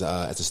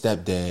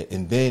stepdad.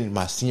 And then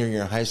my senior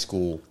year in high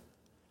school,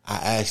 I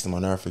asked him,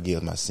 I'll never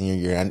forget, my senior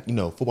year. And,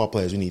 football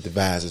players, we need the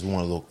visors. We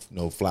want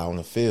to look, fly on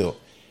the field.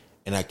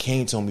 And I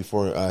came to him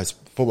before his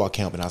football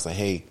camp, and I was like,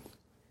 "Hey,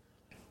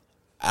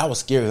 I was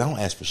scared because I don't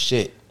ask for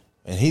shit."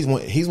 And he's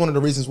one of the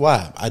reasons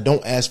why. I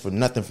don't ask for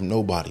nothing from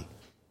nobody.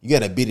 You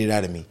got to beat it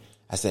out of me.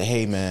 I said,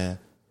 "Hey, man,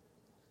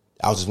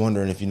 I was just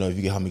wondering if you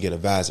can help me get a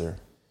visor."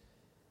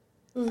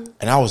 Mm-hmm.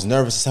 And I was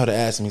nervous as hell to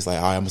ask him. He's like,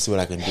 "All right, I'm going to see what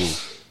I can do."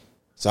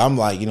 So I'm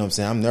like, you know what I'm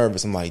saying? I'm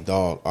nervous. I'm like,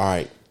 "Dog, all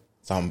right."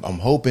 So I'm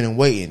hoping and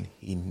waiting.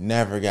 He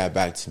never got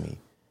back to me.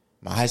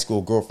 My high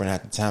school girlfriend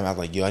at the time, I was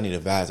like, "Yo, I need a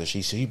visor."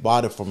 She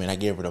bought it for me, and I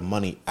gave her the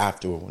money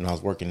after when I was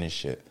working this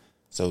shit.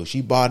 So she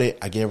bought it,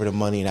 I gave her the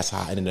money, and that's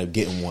how I ended up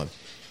getting one.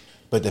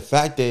 But the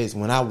fact is,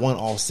 when I won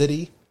All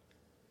City,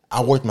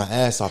 I worked my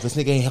ass off. This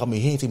nigga ain't helped me.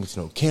 He ain't take me to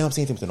no camps,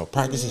 he ain't take me to no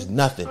practices,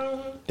 nothing.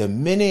 The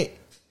minute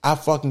I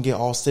fucking get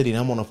All City and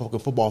I'm on a fucking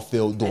football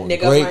field doing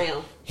great,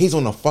 he's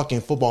on the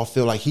fucking football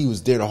field like he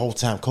was there the whole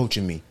time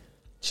coaching me.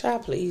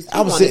 Child, please.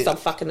 I wanted some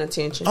fucking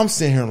attention. I'm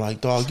sitting here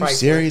like, "Dog, you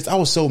serious?" I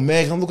was so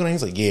mad. I'm looking at him.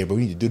 He's like, "Yeah, bro,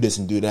 we need to do this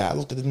and do that." I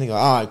looked at the nigga.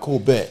 "All right, cool,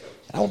 bet."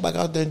 And I went back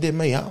out there and did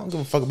me. I don't give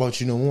a fuck about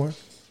you no more.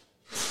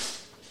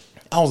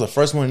 I was the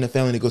first one in the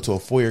family to go to a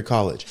 4-year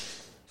college.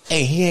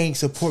 Hey, he ain't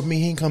support me.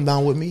 He ain't come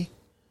down with me.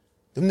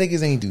 Them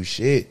niggas ain't do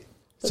shit.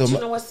 But so you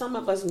know what? Some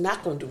of us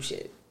not gonna do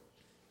shit.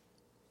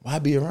 Why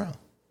be around?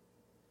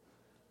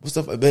 What's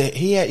up? But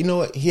he had,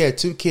 he had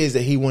 2 kids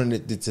that he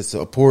wanted to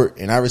support,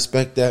 and I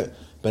respect that.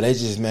 But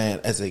it's just, man,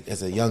 as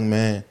a young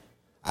man,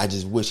 I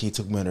just wish he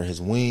took me under his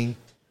wing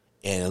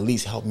and at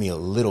least helped me a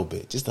little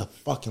bit. Just a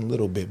fucking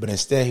little bit. But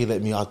instead, he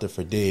let me out there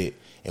for dead.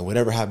 And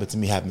whatever happened to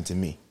me, happened to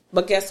me.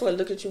 But guess what?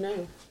 Look at you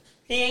now.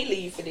 He ain't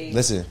leave you for dead.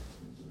 Listen.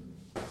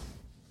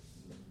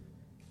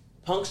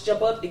 Punks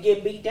jump up to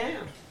get beat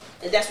down.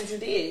 And that's what you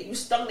did. You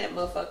stung that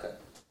motherfucker.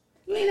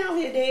 You ain't out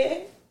here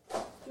dead.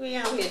 You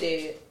ain't out here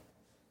dead.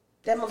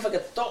 That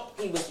motherfucker thought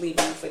he was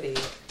leaving you for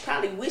dead.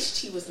 Probably wished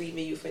he was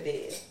leaving you for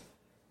dead.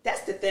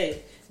 That's the thing.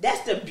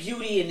 That's the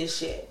beauty in this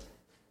shit.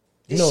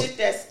 This shit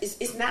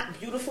it's not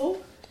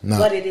beautiful,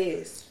 but it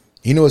is.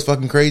 You know what's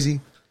fucking crazy?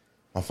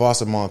 My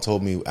foster mom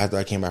told me after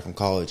I came back from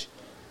college,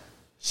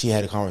 she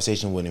had a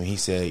conversation with him. He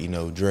said,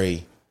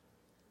 Dre,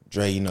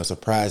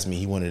 surprised me.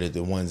 He wanted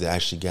the ones that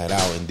actually got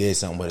out and did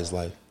something with his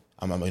life.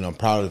 I'm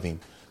proud of him.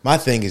 My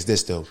thing is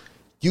this though.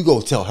 You go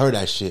tell her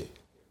that shit,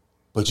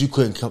 but you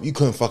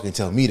couldn't fucking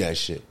tell me that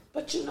shit.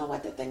 But you know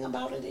what the thing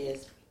about it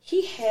is?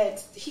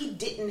 he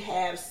didn't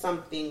have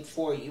something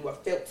for you or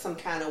felt some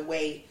kind of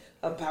way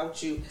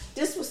about you.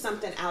 This was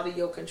something out of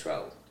your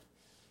control.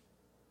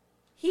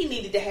 He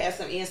needed to have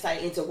some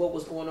insight into what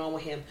was going on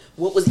with him,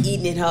 what was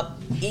eating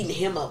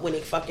him up when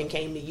it fucking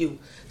came to you.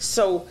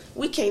 So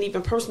we can't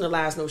even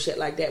personalize no shit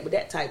like that with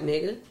that type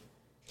nigga.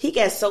 He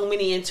got so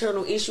many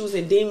internal issues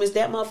and demons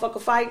that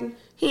motherfucker fighting.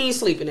 He ain't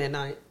sleeping at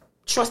night.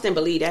 Trust and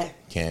believe that.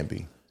 Can't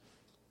be.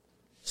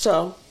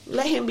 So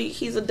let him be.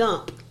 He's a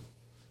dump.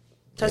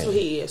 That's what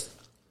he is.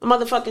 A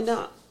motherfucking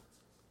dump.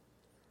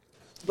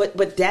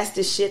 But that's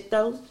the shit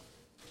though.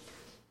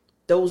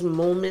 Those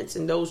moments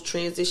and those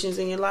transitions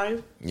in your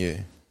life. Yeah.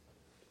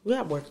 We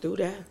gotta work through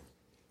that.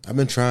 I've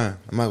been trying.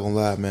 I'm not gonna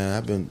lie, man.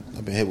 I've been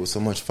hit with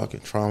so much fucking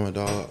trauma,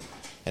 dog.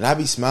 And I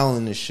be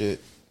smiling this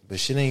shit, but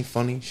shit ain't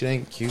funny. Shit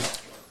ain't cute.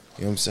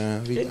 You know what I'm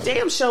saying? The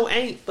damn show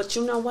ain't. But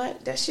you know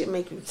what? That shit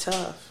make you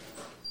tough.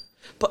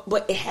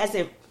 But it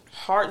hasn't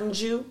hardened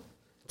you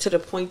to the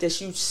point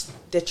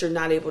that you're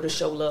not able to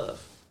show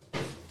love.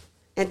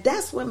 And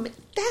that's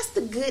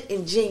the good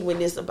and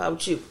genuineness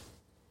about you.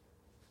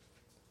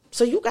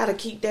 So you got to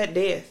keep that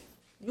there.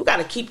 You got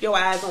to keep your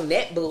eyes on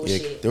that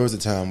bullshit. Yeah, there was a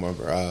time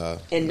where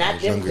and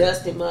not them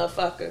dusty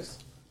motherfuckers.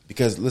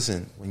 Because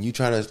listen, when you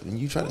try to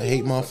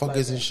hate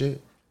motherfuckers and shit,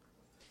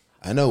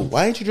 I know.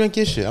 Why ain't you drink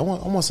your shit? I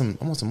want some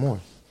more.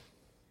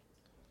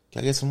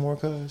 Can I get some more,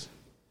 cuz?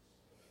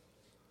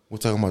 We're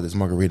talking about this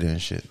margarita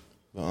and shit.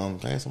 But,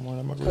 can I get some more of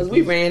that margarita? Because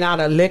we ran out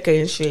of liquor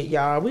and shit,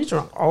 y'all. We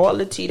drunk all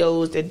the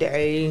Tito's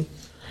today.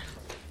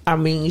 I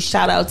mean,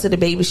 shout out to the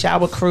baby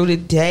shower crew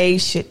today.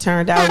 Shit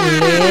turned out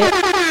lit.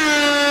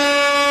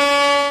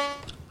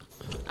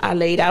 I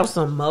laid out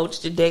some mulch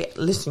today.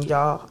 Listen,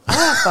 y'all,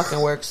 I fucking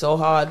worked so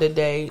hard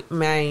today,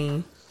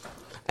 man.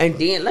 And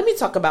then let me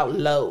talk about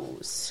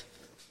Lowe's.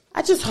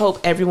 I just hope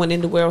everyone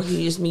in the world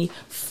hears me.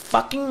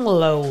 Fucking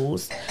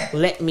Lowe's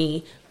let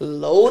me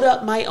load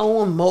up my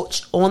own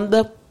mulch on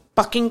the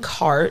fucking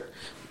cart.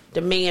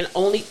 The man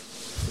only...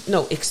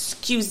 No,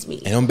 excuse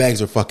me. And them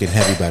bags are fucking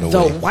heavy, by the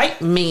way. The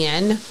white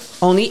man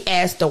only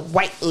asked the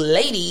white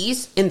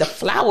ladies in the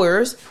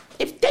flowers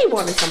if they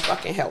wanted some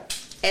fucking help.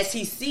 As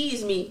he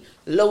sees me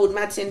load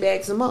my 10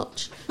 bags of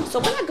mulch. So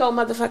when I go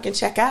motherfucking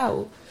check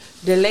out,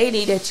 the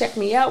lady that checked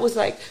me out was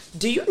like,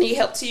 do you need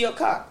help to your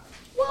car?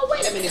 Well,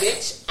 wait a minute,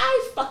 bitch.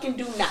 I fucking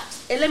do not.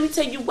 And let me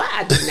tell you why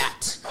I do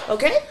not.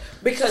 Okay?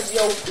 Because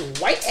your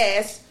white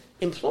ass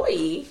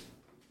employee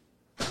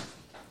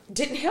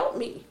didn't help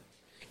me.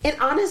 And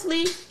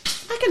honestly,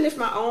 I can lift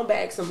my own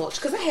bags so much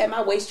because I had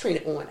my waist trainer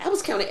on. I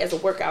was counted as a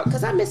workout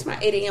because I missed my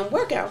 8 a.m.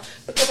 workout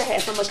because I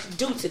had so much to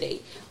do today.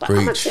 But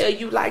I'm going to tell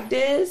you like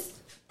this.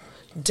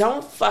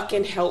 Don't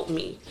fucking help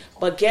me.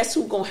 But guess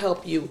who's going to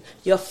help you?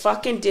 Your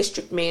fucking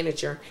district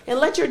manager. And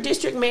let your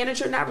district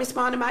manager not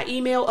respond to my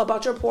email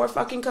about your poor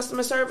fucking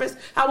customer service.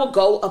 I will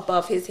go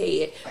above his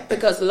head.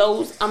 Because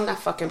Lowe's, I'm not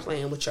fucking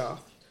playing with y'all.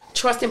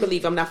 Trust and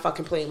believe I'm not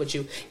fucking playing with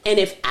you. And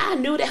if I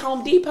knew that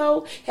Home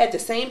Depot had the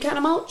same kind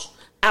of mulch,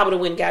 I would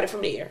have went and got it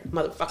from there,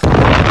 motherfucker.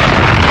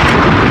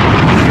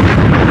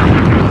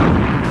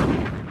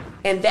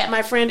 And that,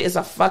 my friend, is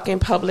a fucking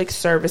public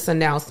service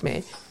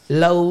announcement.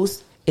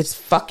 Lowe's, it's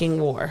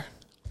fucking war.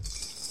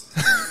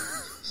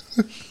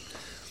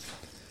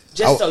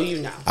 So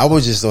you know. I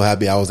was just so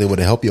happy I was able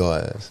to help your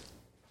ass.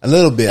 A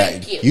little bit.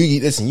 Thank you.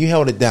 Listen, you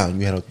held it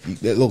down.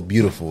 It looked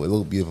beautiful. It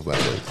looked beautiful, by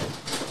the way.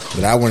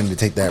 But I wanted to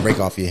take that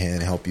rake off your hand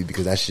and help you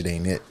because that shit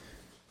ain't it.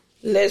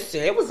 Listen,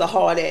 it was a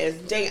hard ass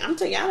day. I'm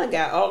telling you, I done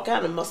got all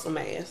kind of muscle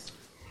mass.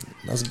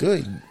 That's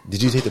good.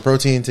 Did you take the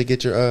protein to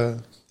get your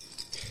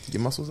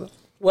muscles up?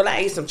 Well, I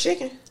ate some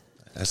chicken.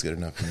 That's good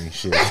enough for me.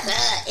 Shit.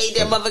 Ate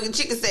that motherfucking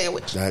chicken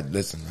sandwich.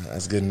 Listen,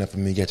 that's good enough for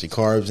me. You got your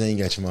carbs and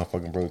you got your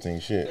motherfucking protein.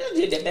 Shit.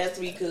 We did the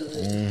best we could.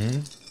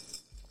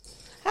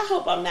 Mm-hmm. I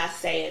hope I'm not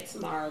sad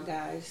tomorrow,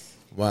 guys.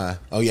 Why?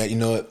 Oh, yeah, you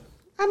know what?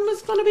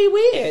 It's going to be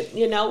weird,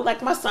 you know?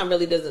 Like, my son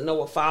really doesn't know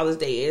what Father's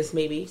Day is.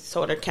 Maybe,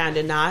 sort of, kind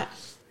of not.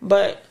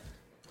 But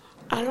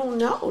I don't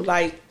know.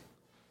 Like,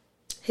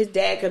 his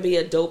dad could be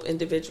a dope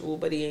individual,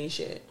 but he ain't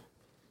shit.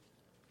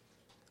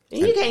 And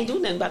you can't do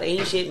nothing about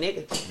ain't shit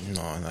nigga.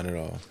 No, not at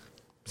all.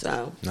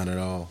 So. Not at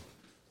all.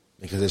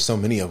 Because there's so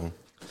many of them.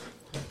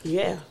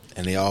 Yeah.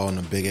 And they all in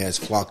a big ass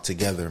flock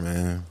together,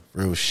 man.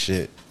 Real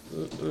shit.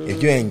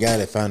 If you ain't got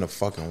it, find a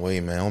fucking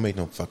way, man. Don't make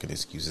no fucking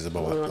excuses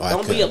about what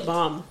don't be a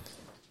bum.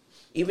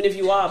 Even if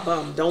you are a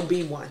bum, don't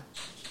be one.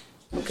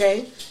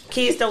 Okay?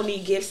 Kids don't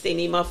need gifts. They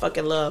need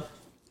motherfucking love.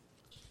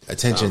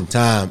 Attention,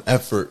 time,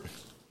 effort.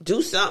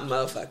 Do something,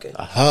 motherfucker.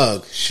 A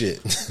hug.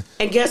 Shit.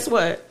 And guess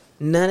what?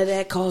 None of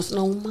that costs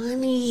no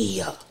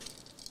money.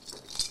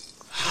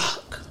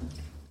 Fuck.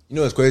 You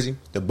know what's crazy?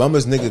 The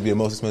bummest niggas be the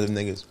most expensive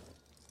niggas.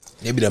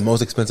 They be the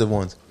most expensive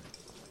ones.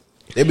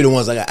 They be the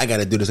ones like, I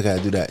gotta do this, I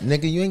gotta do that.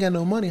 Nigga, you ain't got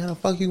no money. How the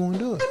fuck you gonna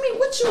do it? I mean,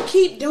 what you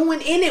keep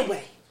doing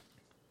anyway?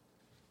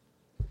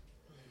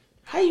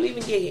 How you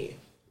even get here?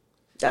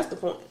 That's the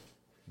point.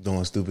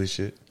 Doing stupid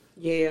shit.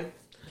 Yeah.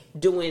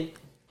 Doing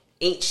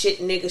ain't shit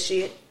nigga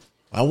shit.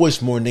 I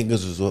wish more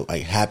niggas was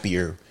like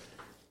happier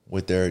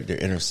with their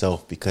inner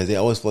self because they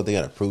always feel like they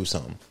gotta prove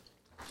something.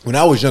 When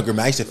I was younger,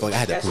 man, I used to feel like I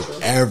had to That's prove true.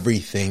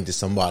 everything to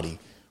somebody.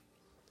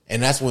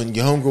 And that's when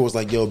your homegirl was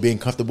like, yo, being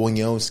comfortable in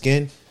your own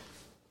skin.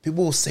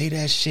 People will say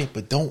that shit,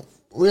 but don't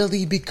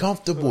really be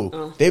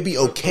comfortable. They be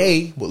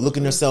okay with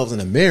looking themselves in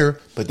the mirror,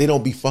 but they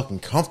don't be fucking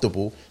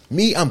comfortable.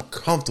 Me, I'm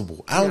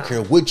comfortable. I don't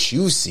care what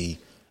you see.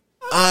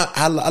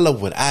 I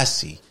love what I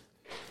see.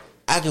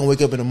 I can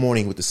wake up in the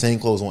morning with the same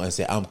clothes on and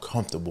say, I'm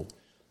comfortable.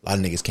 A lot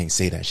of niggas can't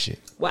say that shit.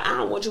 Well, I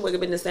don't want you to wake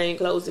up in the same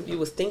clothes if you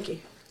was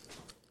thinking.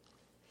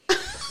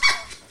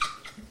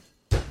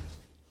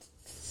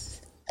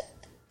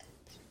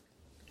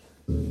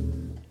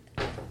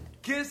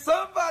 Can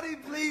somebody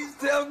please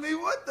tell me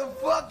what the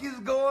fuck is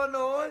going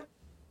on?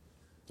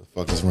 The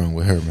fuck is wrong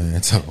with her,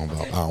 man? Talking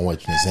about, I don't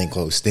want you in the same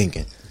clothes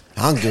stinking.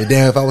 I don't give a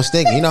damn if I was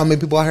stinking. You know how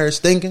many people out here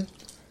stinking?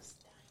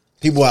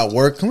 People at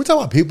work. Can we talk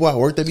about people at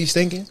work that be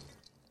stinking?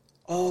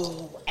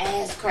 Oh,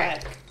 ass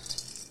crack.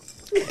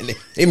 And they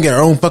even get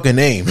our own fucking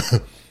name.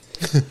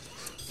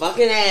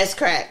 Fucking ass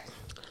crack.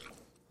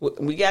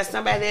 We got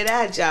somebody at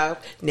our job.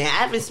 Now, I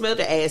haven't smelled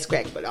the ass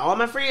crack, but all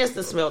my friends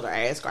done smelled the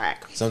ass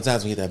crack.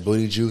 Sometimes when you get that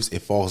booty juice,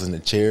 it falls in the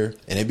chair,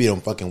 and it be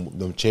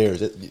them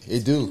chairs.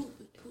 It do.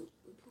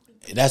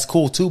 That's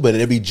cool too, but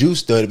it be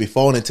juice though. It be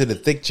falling into the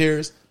thick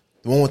chairs.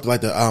 The one with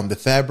like the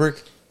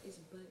fabric.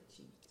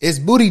 It's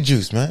booty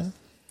juice, man.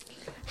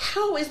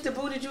 How is the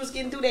booty juice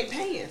getting through their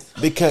pants?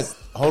 Because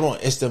hold on,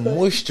 it's the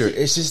moisture.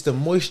 It's just the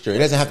moisture. It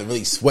doesn't have to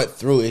really sweat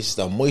through. It's just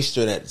the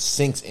moisture that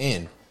sinks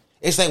in.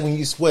 It's like when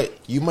you sweat,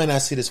 you might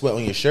not see the sweat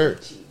on your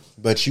shirt,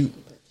 but you,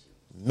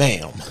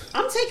 ma'am.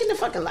 I'm taking the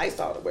fucking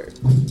Lysol to work.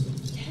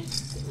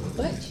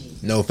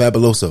 No,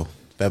 Fabuloso.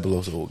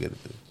 Fabuloso will get it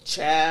through.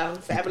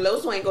 Child,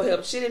 Fabuloso ain't gonna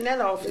help shit in that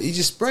office. You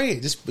just spray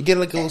it. Just get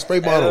like a little spray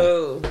bottle.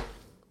 Oh.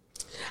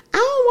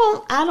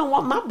 I don't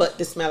want my butt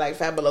to smell like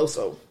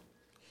Fabuloso.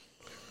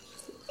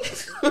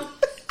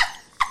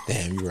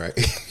 Damn, you're right.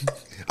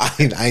 I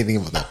ain't thinking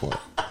about that part.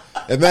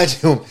 Imagine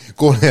him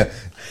going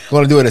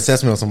to do an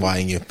assessment on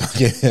somebody and your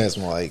fucking ass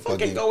smell like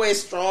Fucking go in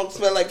strong,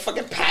 smell like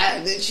fucking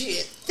pies and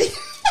shit.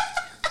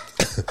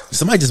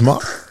 Somebody just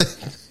mop.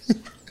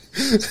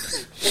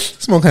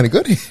 Smell kind of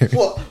good here.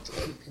 Well,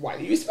 why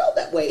do you smell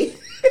that way?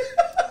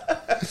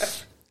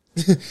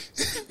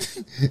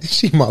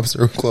 She mops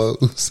her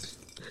clothes.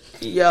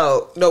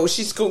 Yo, no,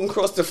 she's scooting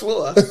across the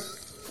floor.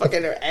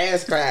 Fucking her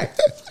ass crack.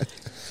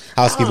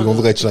 Housekeeper gonna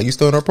look at you like, you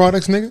stealing our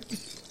products, nigga?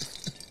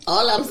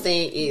 All I'm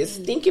saying is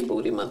stinky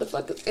booty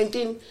motherfuckers. And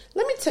then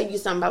let me tell you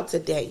something about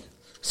today.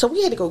 So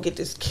we had to go get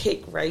this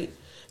cake, right?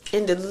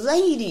 And the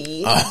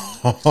lady,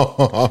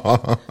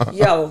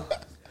 yo,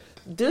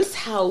 this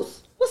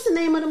house, what's the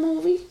name of the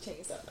movie?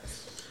 Chainsaw.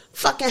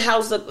 Fucking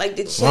house look like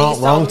the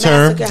Chainsaw Wrong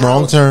term. Massacre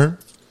Wrong house. term.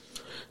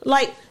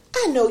 Like,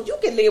 I know you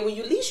can live where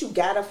you, at least you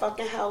got a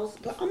fucking house,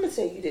 but I'm gonna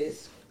tell you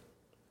this.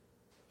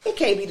 It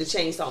can't be the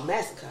Chainsaw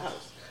Massacre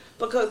house.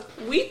 Because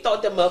we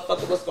thought the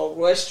motherfucker was gonna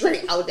rush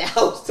straight out the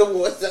house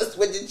towards us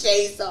with the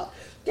chainsaw.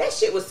 That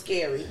shit was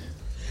scary.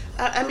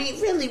 I mean,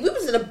 really, we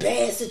was in a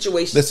bad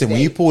situation. Listen, today.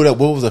 when you pulled up,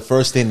 what was the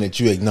first thing that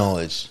you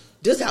acknowledged?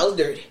 This house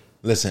dirty.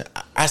 Listen,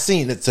 I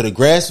seen that. So the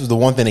grass was the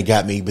one thing that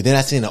got me, but then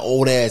I seen the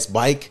old ass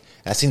bike.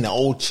 I seen the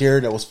old chair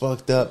that was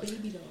fucked up.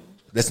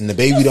 Listen, the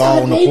baby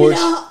doll on the porch.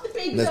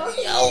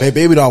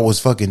 Baby doll was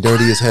fucking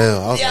dirty as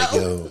hell. I was like,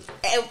 yo.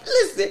 And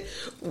listen,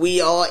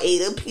 we all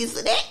ate a piece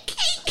of that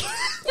cake.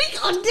 We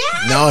gonna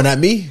die. No, not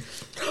me.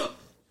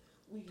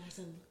 We got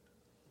some.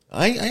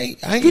 I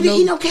ain't You didn't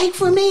eat no cake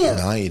for a meal.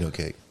 No, I ain't eat no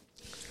cake.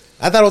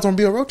 I thought I was gonna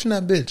be a roach in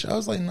that bitch. I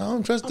was like, no, I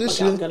don't trust this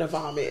I'm shit. gonna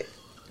vomit.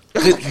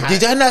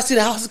 Did y'all not see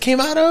the house it came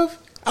out of?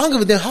 I don't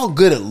give a damn how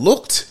good it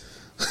looked.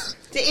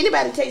 Did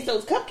anybody taste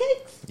those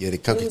cupcakes? Yeah, the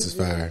cupcakes was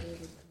fire.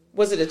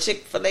 Was it a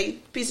Chick-fil-A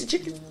piece of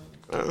chicken?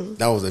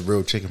 That was a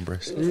real chicken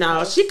breast.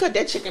 No, she cut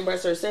that chicken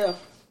breast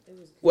herself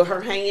with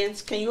her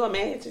hands. Can you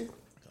imagine?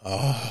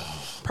 Oh,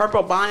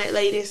 Purple bonnet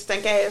lady,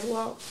 stink ass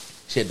walk.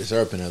 she had the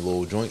syrup in her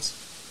little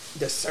joints.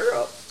 The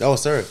syrup. That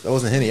was syrup. That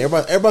wasn't Henny.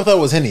 Everybody thought it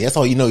was Henny. That's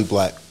all you know. He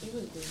black.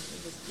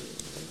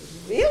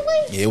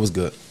 Really? Yeah, it was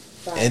good.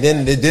 And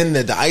then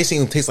the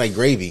icing tastes like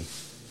gravy.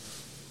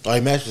 Oh,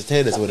 like mashed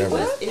potatoes or whatever.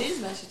 What? It is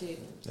mashed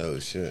potatoes. Oh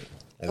shit.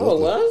 Oh,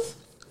 it was?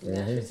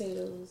 Mashed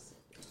potatoes,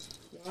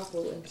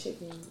 waffle, and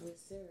chicken with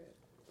syrup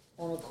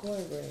on a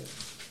cornbread.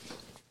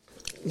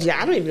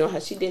 Yeah, I don't even know how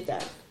she did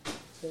that.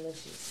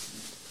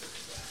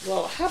 Delicious.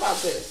 Well, how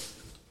about this?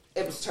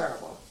 It was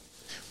terrible.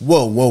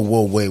 Whoa,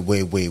 wait,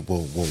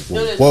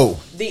 whoa.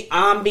 The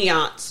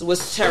ambiance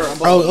was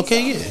terrible. Oh,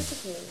 okay, yeah.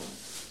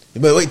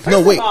 But wait, First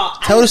of all,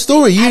 tell the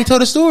story. You ain't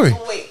told the story.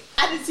 Oh, wait,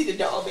 I didn't see the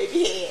dog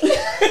baby head.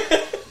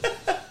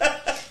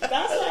 That's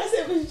why I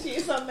said when she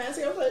is something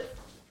nasty, I was like,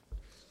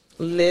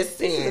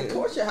 Listen.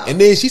 torture house. And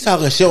then she's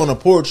talking shit on the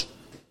porch.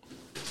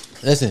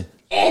 Listen,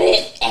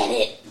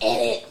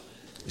 Edit.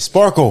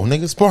 Sparkle,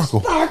 nigga,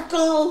 Sparkle.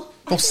 Sparkle.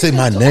 Don't say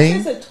my name.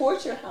 It's a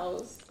torture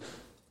house.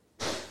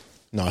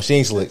 No, she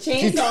ain't slick. She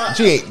Chainsaw.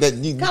 ain't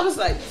that. I was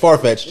like, Far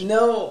fetched.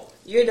 No,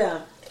 you're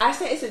dumb. I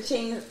said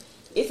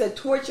it's a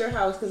torture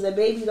house because the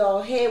baby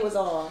doll head was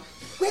off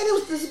where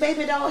was this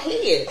baby doll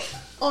head?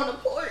 on the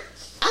porch.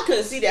 I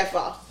couldn't see that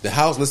far. The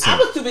house, listen. I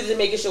was too busy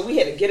making sure we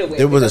had a getaway.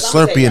 There was a because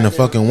I'm Slurpee in the saying right now-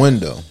 fucking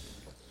window.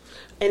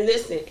 And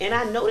listen, and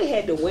I know they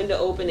had the window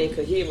open and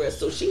could hear us,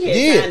 so she had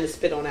Yeah. time to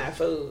spit on our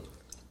food.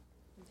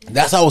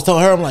 That's how I was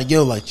telling her. I'm like,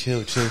 yo, like,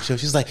 chill.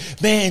 She's like,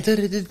 man,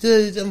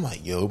 I'm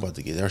like, yo, we're about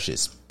to get our shit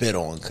spit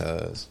on,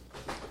 cuz.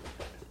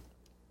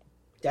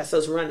 That's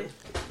us running.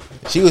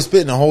 She was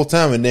spitting the whole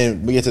time, and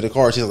then we get to the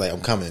car, she was like,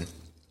 I'm coming.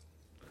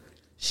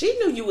 She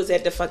knew you was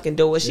at the fucking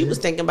door. She was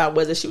thinking about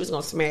whether she was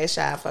gonna smash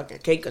our fucking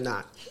cake or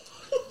not.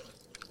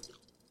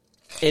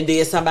 And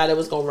then somebody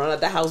was gonna run out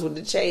the house with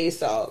the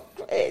chainsaw.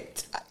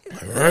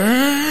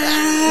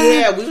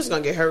 Yeah, we was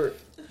gonna get hurt.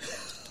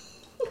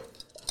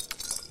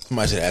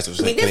 Somebody should ask her.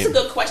 I mean, that's a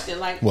good question.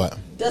 Like, What?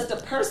 Does the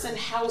person's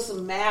house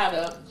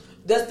matter?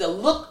 Does the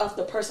look of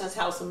the person's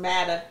house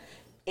matter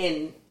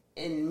and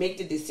make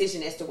the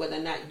decision as to whether or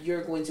not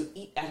you're going to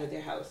eat out of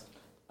their house?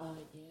 Yeah.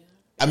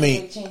 I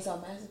mean,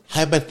 Chainsaw Massacre.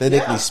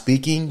 hypothetically Yeah.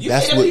 speaking, You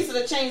that's ate a what. piece of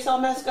the Chainsaw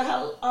Massacre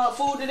house,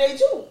 food today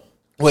too.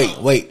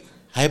 Wait.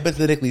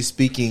 Hypothetically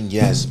speaking,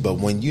 yes, but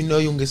when you know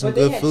you can get some But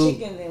they good had food,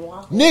 chicken and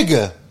waffles.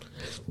 nigga.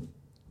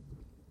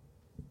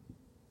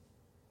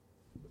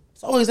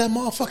 It's always that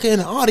motherfucker in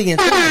the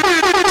audience.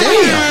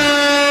 Damn.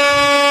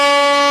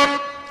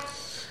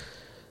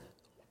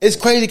 It's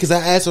crazy because I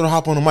asked her to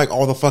hop on the mic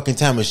all the fucking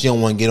time and she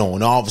don't want to get on.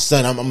 And all of a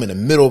sudden, I'm in the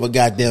middle of a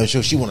goddamn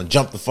show. She want to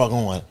jump the fuck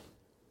on.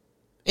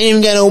 Ain't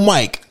even got no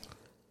mic.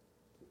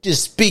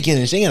 Just speaking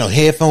and she ain't got no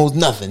headphones,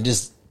 nothing.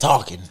 Just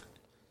talking.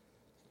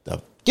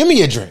 Give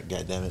me a drink,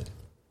 goddammit.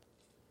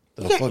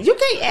 You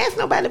can't ask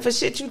nobody for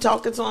shit you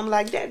talking to them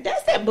like that.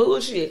 That's that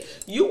bullshit.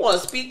 You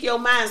want to speak your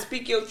mind,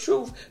 speak your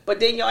truth, but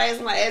then your ass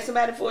might ask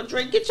somebody for a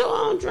drink. Get your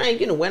own drink.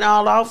 You know, went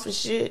all off and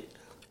shit.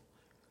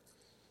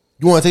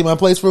 You want to take my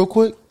place real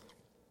quick?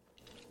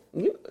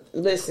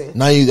 Listen.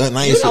 Now you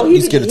know,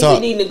 scared to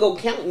talk. He need to go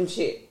counting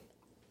shit.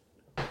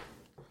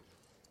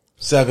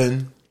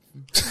 7,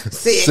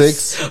 Six,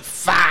 6,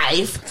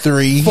 5,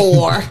 3,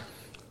 4.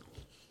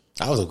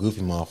 I was a goofy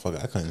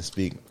motherfucker. I couldn't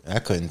speak. I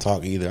couldn't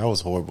talk either. I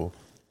was horrible.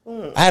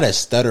 I had a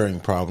stuttering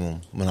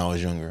problem when I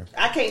was younger.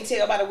 I can't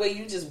tell by the way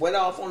you just went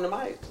off on the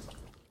mic.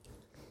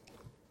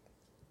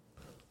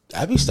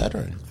 I be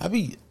stuttering.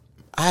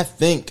 I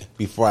think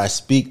before I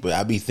speak, but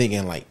I be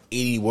thinking like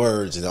 80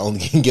 words and I only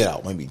can get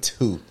out maybe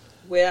 2.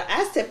 Well,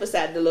 I step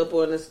beside the little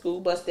boy in the school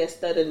bus that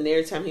stuttered, and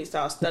every time he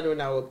started stuttering,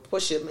 I would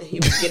push him and he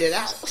would get it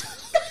out.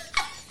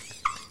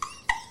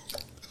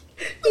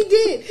 He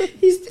did.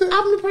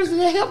 I'm the person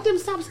that helped him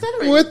stop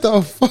stuttering. What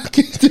the fuck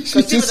did you Because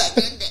he was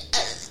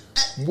just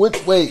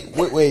like,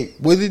 Wait.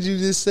 What did you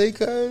just say,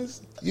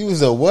 cuz? You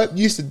was a what?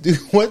 You used to do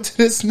what to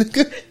this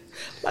nigga?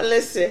 but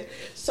listen.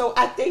 So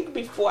I think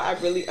before I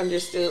really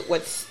understood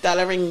what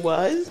stuttering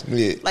was,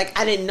 Yeah. like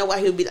I didn't know why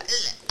he would be like,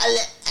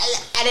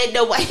 I didn't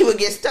know why he would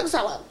get stuck,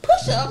 so I would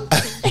push him,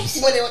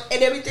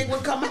 and everything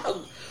would come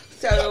out.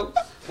 So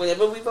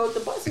whenever we rode the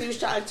bus and he was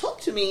trying to talk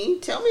to me,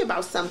 tell me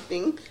about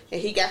something, and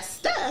he got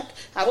stuck,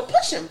 I would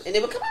push him, and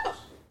it would come out.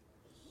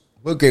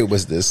 What grade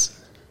was this?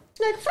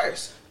 Like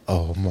first.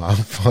 Oh my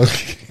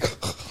fucking.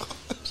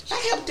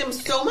 I helped him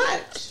so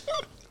much.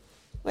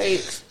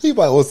 Like, He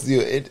probably wants to do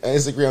an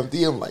Instagram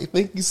DM like,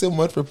 thank you so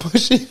much for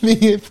pushing me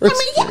in first I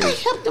mean, yeah, I grade.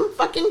 helped him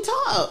fucking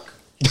talk.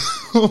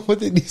 What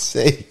did he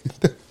say?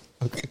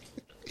 Okay.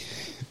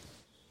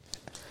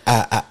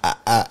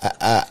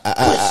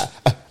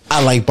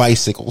 I like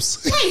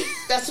bicycles. Right.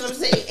 That's what I'm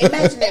saying.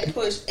 Imagine that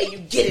push and you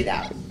get it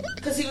out.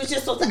 Because he was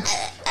just so like,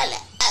 I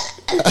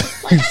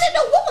didn't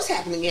know what was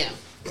happening to him.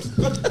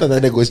 Thought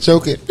that nigga was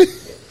choking.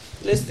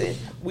 Listen,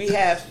 we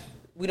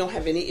don't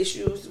have any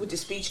issues with the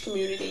speech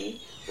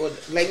community or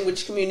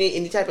language community,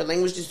 any type of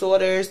language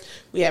disorders.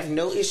 We have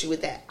no issue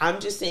with that. I'm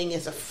just saying,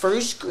 as a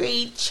first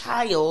grade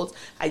child,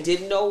 I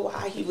didn't know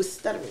why he was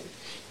stuttering.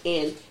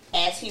 And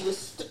as he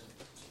was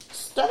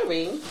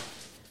stuttering,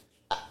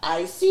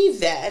 I see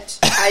that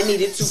I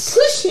needed to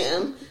push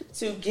him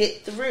to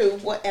get through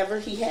whatever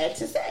he had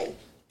to say.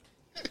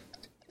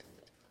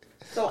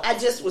 So I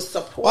just was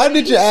supporting. Why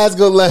did your ass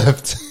go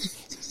left?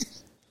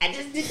 I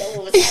just didn't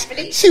know what was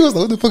happening. She was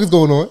like, what the fuck is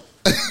going on?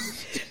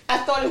 I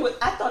thought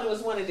it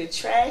was one of the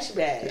trash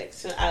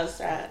bags from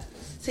outside.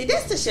 See,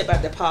 that's the shit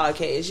about the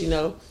podcast, you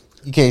know.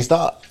 You can't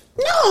stop.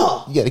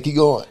 No, You gotta keep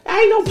going. I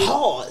ain't no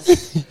pause.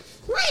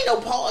 There ain't no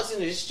pause in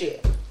this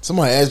shit.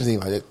 Somebody asked me,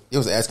 like, it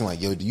was asking,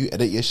 like, yo, do you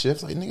edit your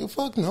shifts? Like, nigga,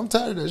 fuck no, I'm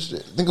tired of that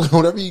shit. Think of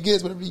whatever you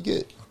get, whatever you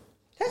get.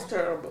 That's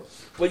terrible.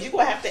 Well, you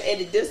gonna have to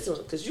edit this one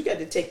because you got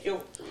to take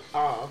your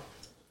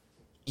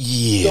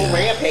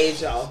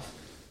rampage off.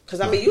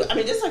 Because I mean,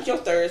 this is like your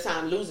third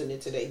time losing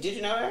it today. Did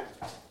you know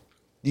that?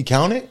 You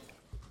count it?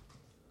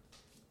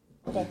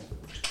 Okay.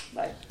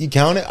 Like, You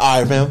count it? All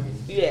right, fam.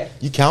 yeah.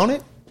 You count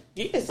it?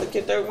 Yeah, it's like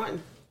your third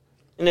one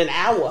in an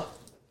hour.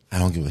 I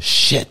don't give a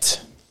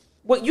shit.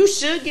 Well, you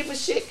should give a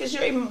shit because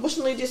you're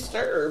emotionally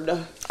disturbed.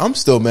 I'm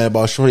still mad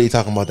about Shorty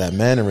talking about that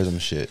mannerism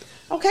shit.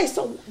 Okay,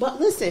 so, but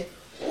listen,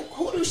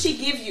 who Who does she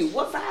give you?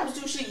 What vibes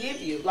do she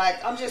give you?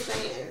 Like, I'm just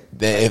saying.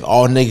 That if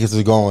all niggas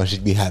are gone,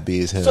 she'd be happy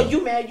as hell. So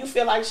you mad? You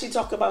feel like she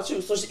talking about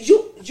you? So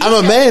you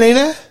I'm a man, ain't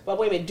I? But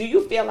wait a minute. Do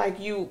you feel like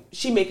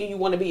she making you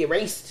want to be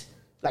erased?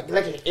 Like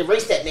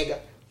erase that nigga?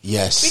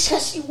 Yes.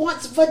 Because she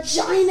wants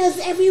vaginas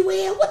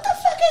everywhere. What the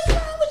fuck is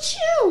wrong with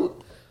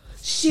you?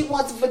 She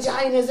wants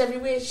vaginas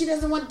everywhere. She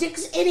doesn't want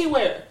dicks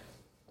anywhere.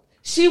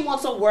 She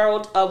wants a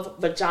world of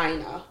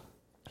vagina.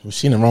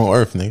 She in the wrong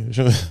earth, nigga.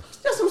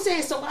 That's what I'm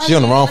saying. So She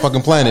on the wrong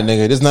fucking planet,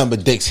 nigga. There's nothing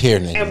but dicks here,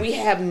 nigga. And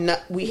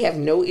we have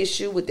no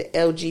issue with the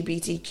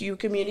LGBTQ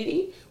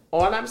community.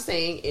 All I'm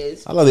saying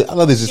is I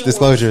love these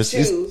disclosures.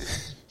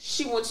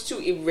 She wants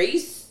to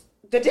erase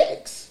the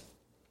dicks.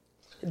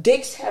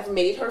 Dicks have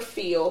made her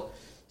feel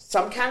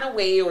some kind of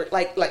way, or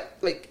like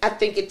I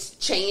think it's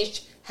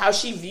changed how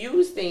she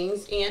views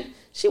things, and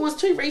she wants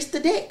to erase the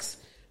dicks.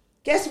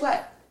 Guess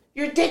what?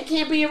 Your dick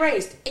can't be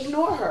erased.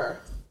 Ignore her.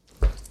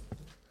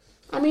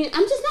 I mean,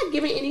 I'm just not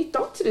giving any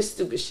thought to this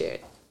stupid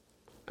shit.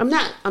 I'm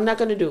not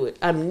going to do it.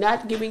 I'm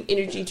not giving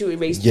energy to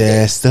erase the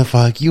Yes, dicks. the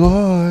fuck you are.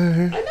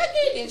 I'm not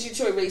giving energy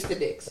to erase the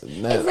dicks.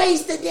 No.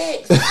 Erase the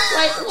dicks.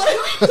 Like,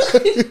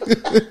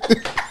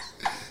 what?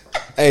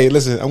 Hey,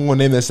 listen, I'm going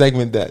to name that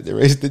segment that.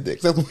 Erase the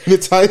dicks. That's the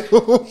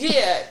title.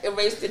 Yeah,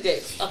 erase the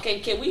dicks.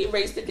 Okay, can we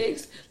erase the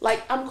dicks?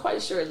 Like, I'm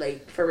quite sure,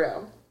 like, for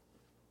real.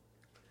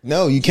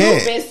 No, you You've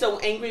can't. been so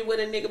angry with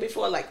a nigga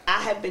before. Like,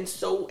 I have been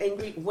so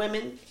angry.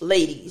 Women,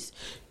 ladies,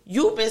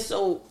 you've been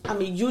so, I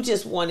mean, you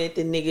just wanted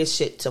the nigga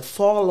shit to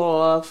fall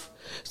off,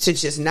 to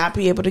just not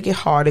be able to get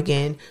hard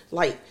again.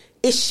 Like,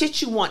 it's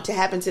shit you want to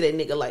happen to that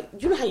nigga. Like,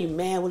 you know how you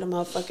mad with a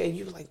motherfucker and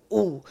you like,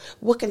 ooh,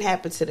 what can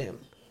happen to them?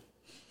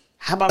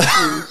 How about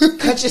you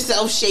cut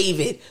yourself, shave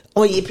it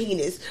on your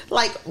penis?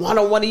 Like, one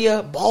of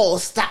your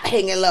balls stop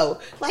hanging low.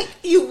 Like,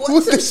 you want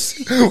What to...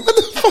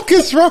 the fuck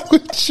is wrong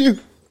with you?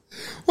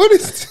 What the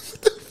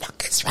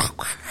fuck is wrong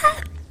with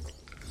her?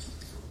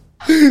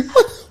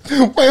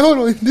 Wait, hold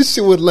on. This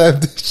shit went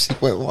left. This shit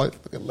went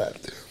fucking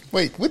left.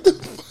 Wait, what the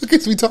fuck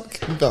is we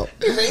talking about?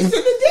 Erasing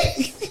the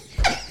dick.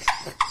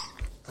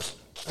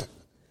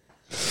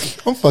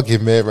 I'm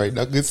fucking mad right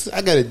now because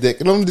I got a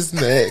dick and I'm just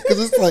mad because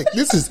it's like,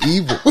 this is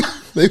evil.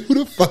 Like, who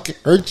the fuck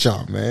hurt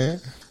y'all,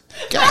 man?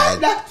 God.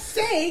 I'm not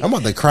saying... I'm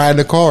about to cry in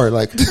the car.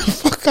 Like, what the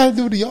fuck I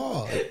do to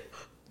y'all?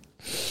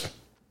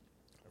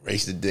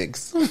 Erase the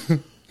dicks.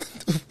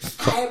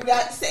 I am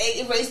not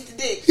saying erase the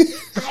dick.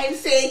 I am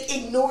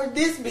saying ignore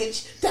this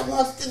bitch that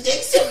wants the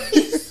dick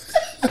erased.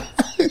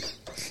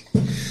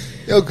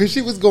 Yo, because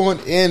she was going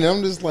in and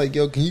I'm just like,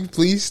 yo, can you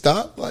please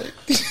stop? Like,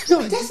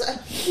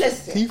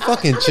 Listen. Can you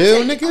fucking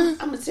chill, nigga?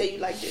 I'm going to tell you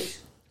like this.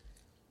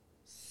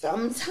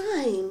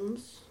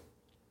 Sometimes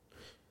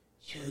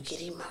you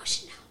get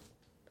emotional.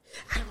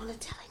 I don't want to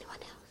tell anyone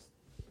else.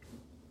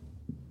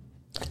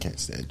 I can't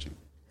stand you.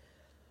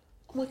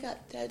 Oh my God,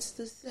 that's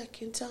the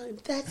second time.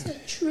 That's a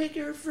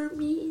trigger for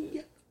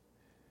me.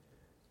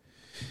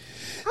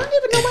 I don't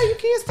even know why you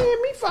can't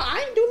stand me for.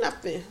 I ain't do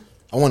nothing.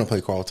 I want to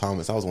play Carl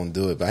Thomas. I was going to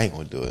do it, but I ain't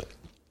going to do it.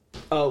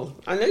 Oh,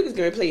 I know you was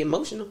going to play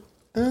emotional.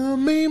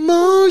 I'm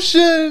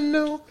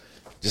emotional.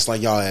 Just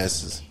like y'all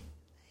asses.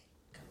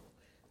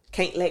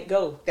 Can't let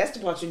go. That's the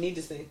part you need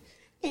to sing.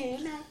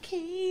 And I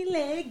can't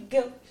let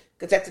go.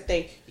 Because that's the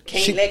thing. You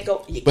can't let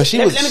go. Let me tell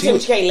you what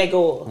you can't let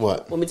go of.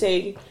 What? Let me tell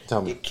you.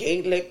 Tell me. You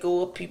can't let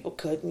go of people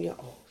cutting you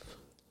off.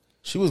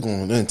 She was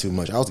going in too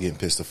much. I was getting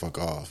pissed the fuck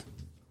off.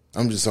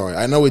 I'm just sorry.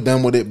 I know we're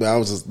done with it, but I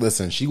was just,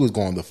 listen, she was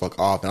going the fuck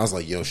off. And I was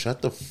like, yo,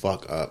 shut the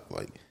fuck up.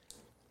 Like,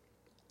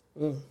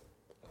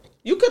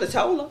 You could have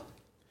told her.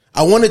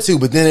 I wanted to,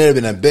 but then it'd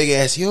have been a big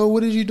ass, yo,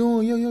 what are you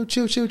doing? Yo,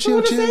 chill. Who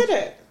would have said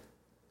that?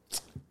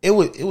 It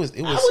was. I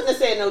wouldn't have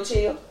said no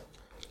chill.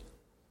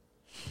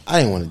 I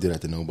didn't want to do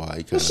that to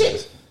nobody. But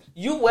shit,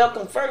 you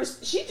welcome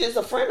first. She just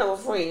a friend of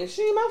a friend.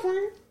 She ain't my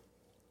friend.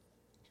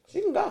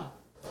 She can go.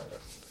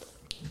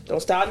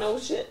 Don't start no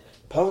shit.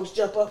 Punks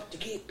jump up to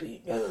get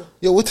beat down.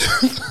 Yo, what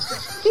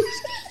the?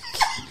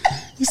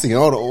 You singing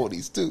all the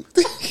oldies too.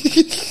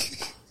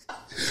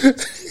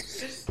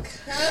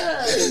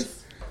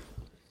 Cause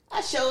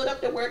I showed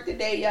up to work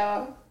today,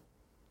 y'all.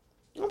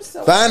 I'm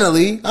so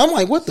Finally, I'm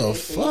like, what the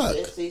fuck?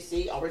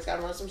 See, always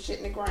gotta run some shit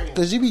in the ground.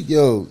 Cause you be,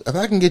 yo, if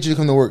I can get you to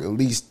come to work at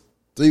least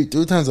three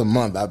times a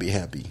month, I'll be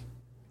happy.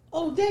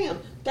 Oh damn!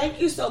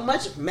 Thank you so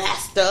much,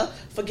 Master,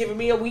 for giving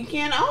me a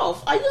weekend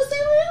off. Are you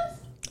serious?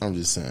 I'm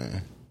just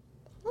saying.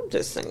 I'm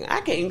just saying.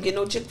 I can't even get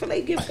no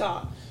Chick-fil-A gift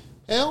card.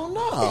 Hell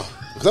no.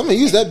 Cause I'm gonna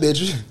use that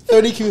bitch.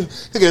 30. Can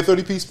I get a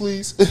 30-piece,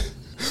 please?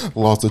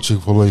 Lots of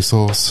Chick-fil-A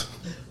sauce,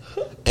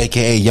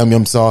 aka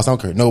yum sauce. I don't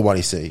care.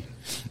 Nobody say.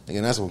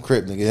 Nigga, that's what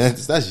Crip,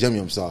 nigga. That's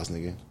yum sauce,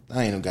 nigga.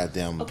 I ain't no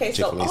goddamn Okay,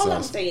 so Chick-fil-A all sauce.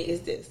 I'm saying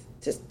is this: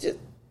 just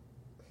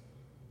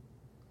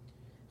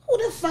who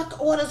the fuck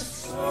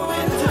orders? Hurts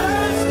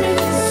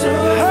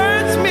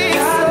me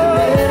so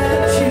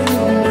that you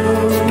know.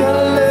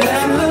 Gotta let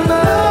you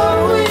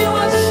know you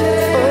are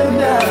shame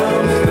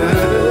down.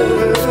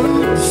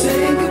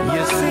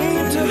 You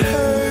seem to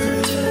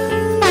hurt.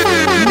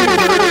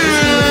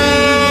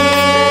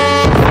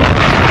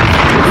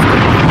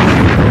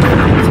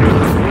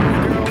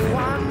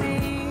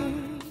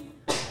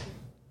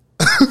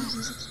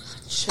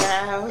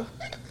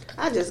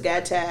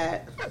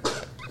 Tad.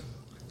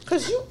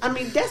 Cause you, I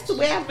mean, that's the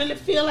way I really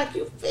feel like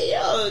you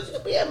feel. You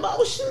be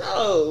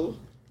emotional.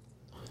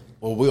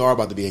 Well, we are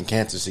about to be in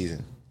cancer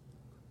season.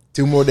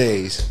 2 more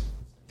days.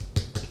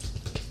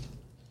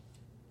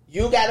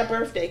 You got a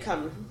birthday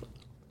coming.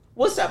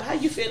 What's up? How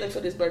you feeling for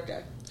this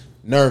birthday?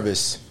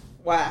 Nervous.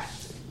 Why?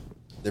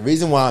 The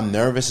reason why I'm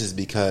nervous is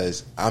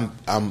because I'm.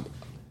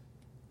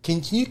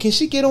 Can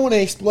she get on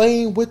and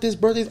explain what this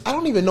birthday is? I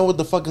don't even know what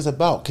the fuck it's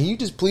about. Can you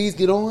just please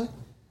get on?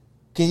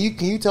 Can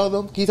you tell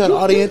them? Can you tell the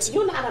audience?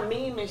 You're not a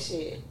meme and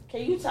shit.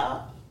 Can you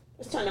talk?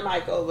 Let's turn the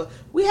mic over.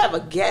 We have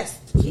a guest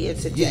here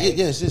today.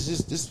 Yes,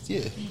 just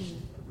yeah.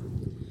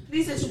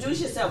 Please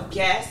introduce yourself,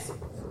 guest.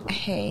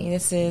 Hey,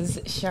 this is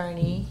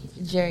Sharni,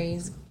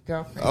 Jerry's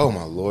girlfriend. Oh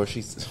my Lord,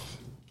 this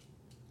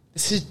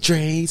is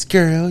Dre's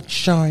girl,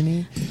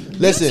 Sharni.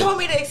 Listen, You told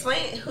me to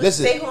explain.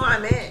 Say who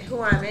I'm in.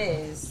 Who I'm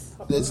is.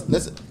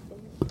 Listen.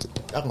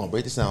 I'm gonna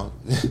break this down.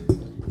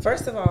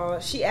 First of all,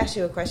 she asked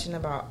you a question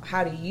about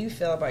how do you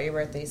feel about your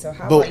birthday. So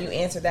how But about you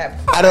answer that?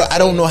 I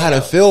don't know how to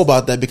feel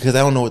about that because I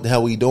don't know what the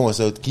hell we doing.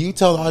 So can you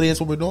tell the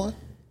audience what we're doing?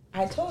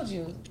 I told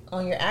you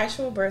on your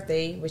actual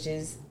birthday, which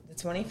is the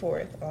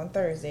 24th on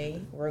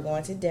Thursday, we're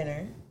going to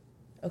dinner.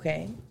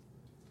 Okay.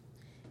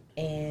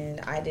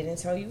 And I didn't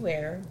tell you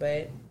where,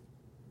 but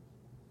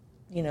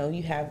you know,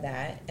 you have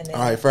that. And then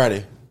All right,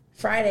 Friday.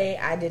 Friday,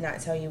 I did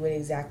not tell you what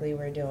exactly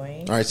we're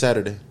doing. All right,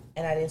 Saturday.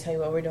 And I didn't tell you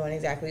what we're doing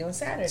exactly on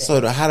Saturday.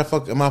 So how the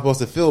fuck am I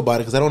supposed to feel about it?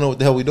 Because I don't know what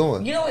the hell we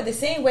doing. You know what? The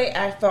same way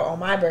I felt on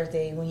my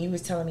birthday when you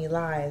was telling me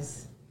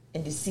lies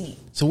and deceit.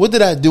 So what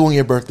did I do on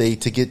your birthday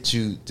to get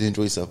you to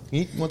enjoy yourself?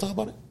 You want to talk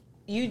about it?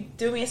 You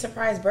threw me a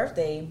surprise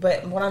birthday,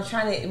 but what I'm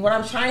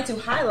trying to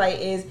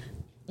highlight is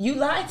you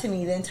lied to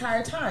me the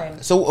entire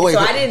time. So wait,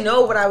 I didn't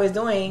know what I was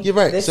doing. You're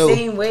right. The So,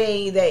 same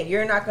way that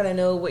you're not going to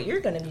know what you're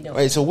going to be doing.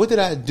 Right. So what did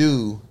I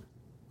do?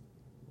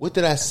 What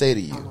did I say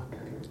to you?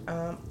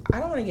 I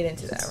don't want to get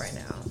into that right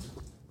now.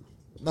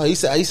 No, you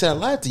said I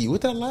lied to you.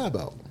 What did I lie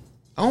about?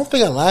 I don't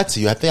think I lied to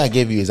you. I think I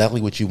gave you exactly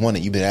what you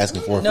wanted. You've been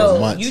asking for No,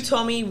 months. you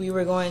told me we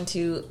were going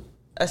to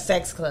a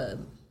sex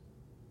club.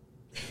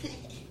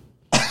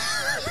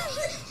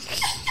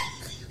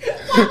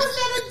 Why was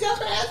that a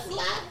dumbass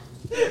lie?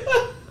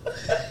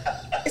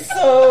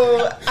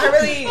 So I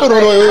really Hold on,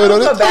 I wait,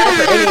 don't feel bad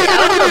for any. I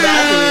don't feel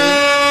bad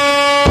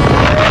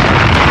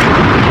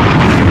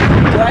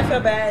for you. Do I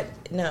feel bad?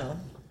 No.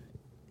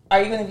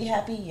 Are you going to be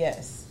happy?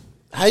 Yes.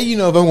 How do you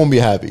know if I'm gonna be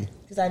happy?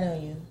 Because I know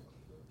you.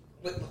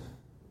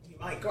 You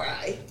might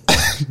cry.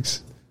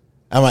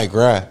 I might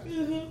cry.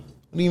 Mm-hmm.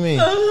 What do you mean?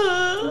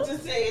 I'm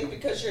just saying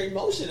because you're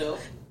emotional.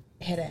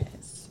 Head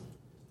ass.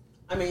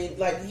 I mean,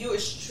 like you are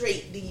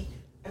straight.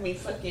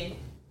 Fucking.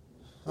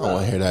 I don't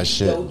want to hear that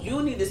shit. Yo,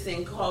 you need to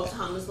sing Carl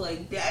Thomas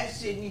like that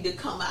shit need to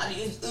come out.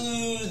 It's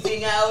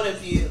oozing out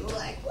of you.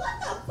 Like, what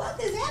the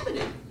fuck is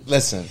happening?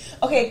 Listen.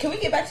 Okay, can we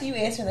get back to you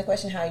answering the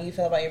question how you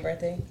feel about your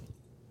birthday?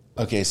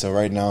 Okay, so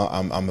right now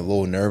I'm a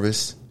little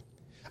nervous.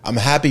 I'm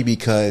happy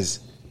because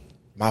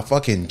my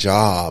fucking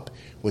job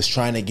was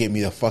trying to get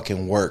me to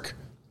fucking work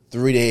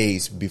 3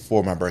 days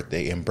before my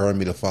birthday and burn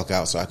me the fuck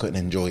out so I couldn't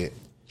enjoy it.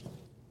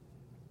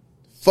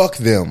 Fuck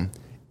them.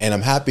 And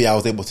I'm happy I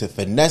was able to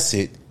finesse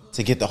it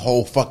to get the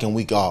whole fucking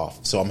week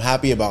off. So I'm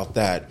happy about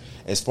that.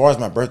 As far as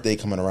my birthday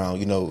coming around,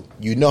 you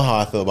know how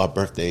I feel about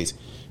birthdays.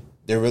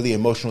 They're really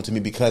emotional to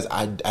me because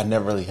I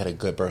never really had a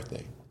good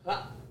birthday.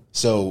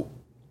 So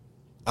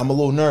I'm a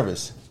little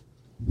nervous.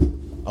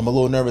 I'm a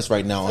little nervous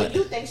right now. So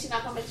you think she's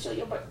not gonna make sure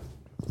your birthday?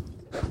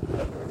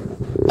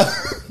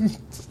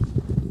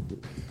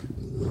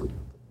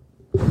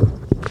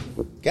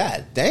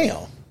 God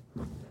damn.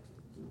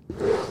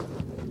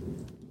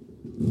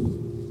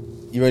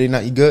 You ready?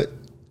 Not you good?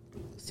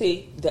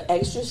 See the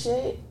extra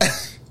shit.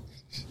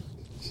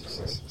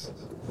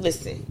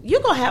 Listen,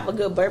 you're gonna have a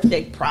good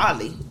birthday,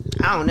 probably.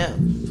 I don't know,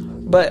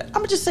 but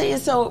I'm just saying.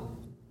 So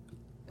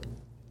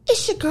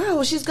it's your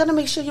girl. She's gonna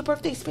make sure your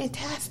birthday's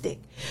fantastic.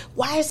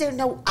 Why is there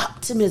no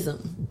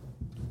optimism?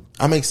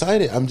 I'm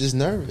excited. I'm just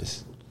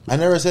nervous. I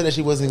never said that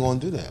she wasn't going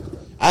to do that.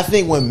 I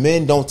think when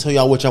men don't tell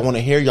y'all what y'all want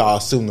to hear, y'all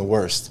assume the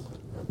worst.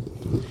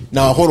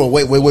 No, hold on.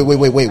 Wait.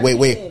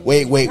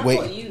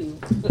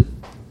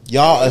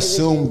 Y'all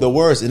assume the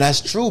worst, and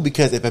that's true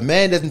because if a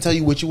man doesn't tell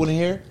you what you want to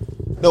hear,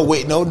 no.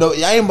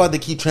 I ain't about to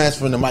keep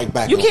transferring the mic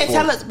back. You and can't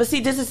forth. tell us, but see,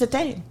 this is the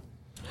thing.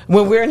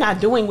 When we're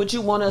not doing what you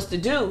want us to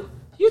do,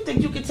 you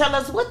think you can tell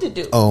us what to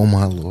do. Oh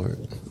my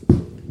Lord.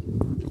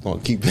 We're going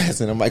to keep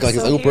passing the mic like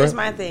it's So here's Oprah.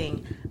 my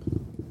thing.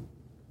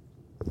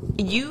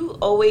 You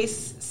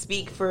always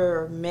speak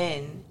for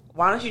men.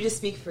 Why don't you just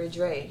speak for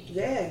Dre?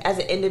 Yeah. As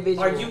an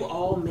individual. Are you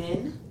all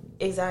men?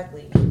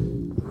 Exactly.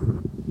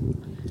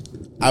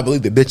 I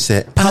believe the bitch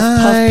said, puff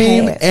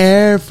I'm pants.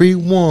 every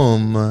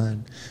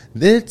woman.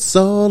 That's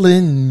all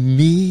in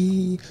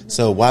me.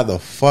 So why the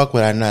fuck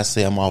would I not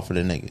say I'm all for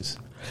the niggas?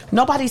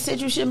 Nobody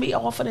said you shouldn't be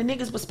all for the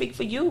niggas, but speak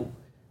for you.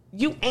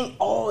 You ain't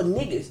all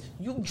niggas.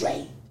 You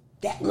Dre.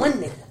 That one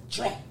nigga,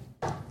 Dre.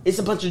 It's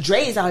a bunch of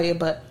Dre's out here,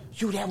 but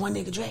you that one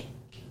nigga, Dre.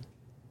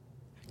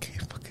 I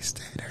can't fucking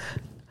stand her.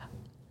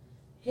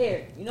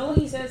 Here, you know what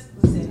he says?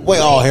 Listen, Wait,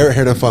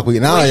 here the fuck we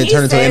now when it he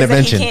turned into an says that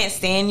intervention. he can't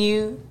stand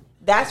you.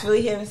 That's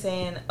really him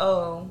saying,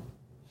 "Oh,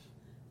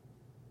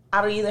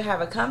 I would either have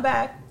a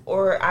comeback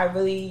or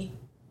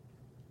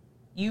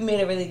you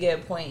made a really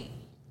good point."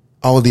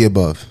 All of the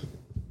above.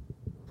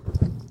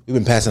 We've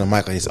been passing the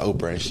mic like it's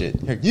Oprah and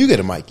shit. Here, you get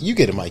a mic. You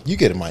get a mic. You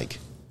get a mic.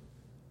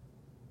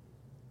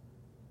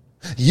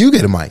 You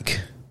get a mic.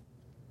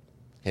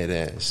 Head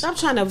ass. Stop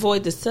trying to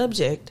avoid the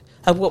subject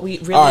of what we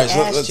really All right,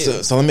 asked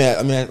you. so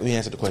let me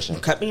answer the question.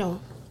 Cut me off.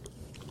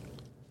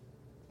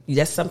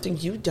 That's something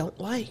you don't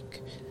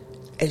like,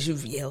 as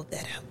you've yelled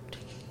that out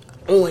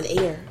on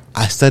air.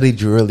 I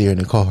studied you earlier in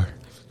the car.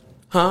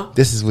 Huh?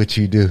 This is what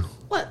you do.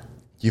 What?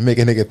 You make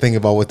a nigga think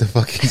about what the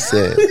fuck he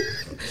said.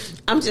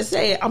 I'm just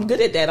saying, I'm good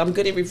at that. I'm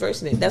good at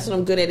reversing it. That's what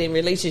I'm good at in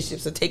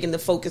relationships, of taking the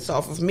focus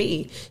off of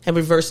me and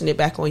reversing it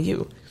back on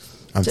you.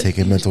 I'm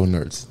taking mental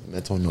notes.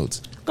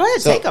 Go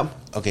ahead, take them.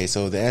 Okay,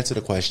 so to answer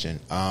the question,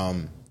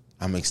 I'm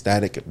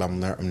ecstatic. I'm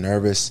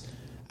nervous.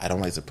 I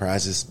don't like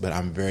surprises, but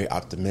I'm very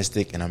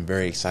optimistic and I'm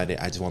very excited.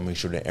 I just want to make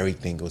sure that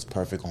everything goes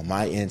perfect on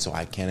my end so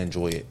I can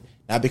enjoy it.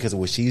 Not because of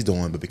what she's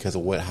doing, but because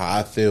of how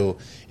I feel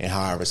and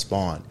how I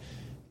respond.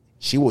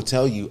 She will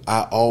tell you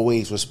I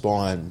always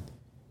respond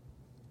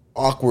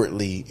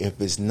awkwardly if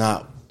it's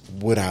not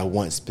what I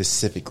want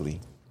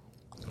specifically.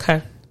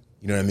 Okay.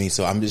 You know what I mean?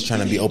 So I'm just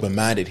trying to be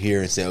open-minded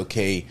here and say,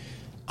 okay,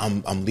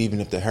 I'm leaving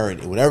it to her.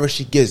 And whatever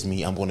she gives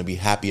me, I'm going to be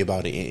happy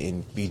about it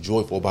and be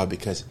joyful about it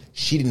because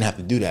she didn't have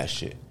to do that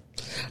shit.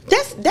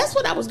 That's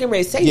what I was getting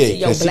ready to say to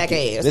your black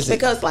ass. Listen,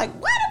 because, like,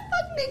 why the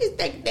fuck niggas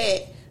think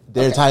that?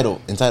 They're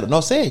entitled. No,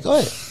 say it. Go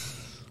ahead.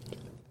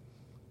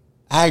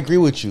 I agree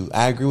with you.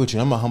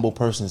 I'm a humble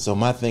person. So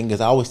my thing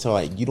is I always tell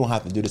her, like, you don't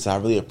have to do this. I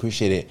really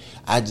appreciate it.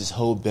 I just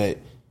hope that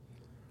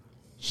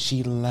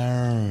she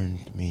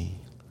learned me.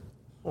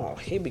 Oh,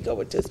 here we go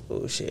with this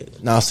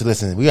bullshit. No, so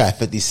listen, we got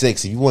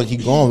 56. If you want to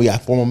keep going, we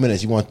got 4 more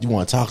minutes. You want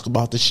to talk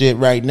about the shit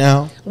right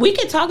now? We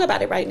can talk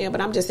about it right now,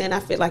 but I'm just saying I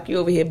feel like you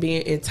over here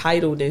being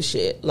entitled and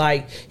shit.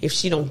 Like, if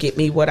she don't get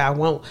me what I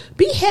want,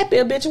 be happy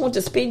a bitch want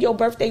to spend your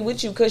birthday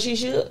with you because she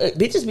should.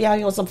 Bitches be out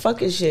here on some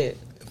fucking shit.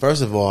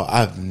 First of all,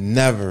 I've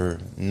never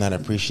not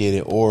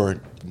appreciated or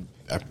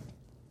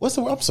what's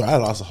the word? I'm sorry, I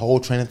lost a whole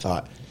train of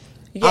thought.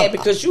 Yeah,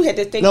 because you had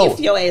to think if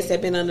your ass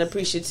had been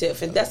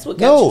unappreciative, and that's what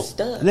got you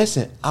stuck.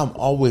 Listen, I'm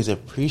always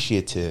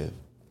appreciative.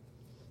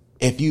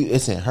 If you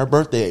listen, her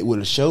birthday would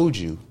have showed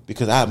you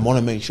because I want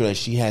to make sure that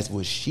she has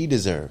what she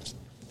deserves.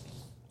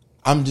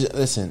 So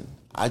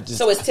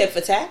it's tit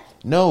for tat?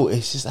 No,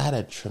 it's just I had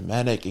a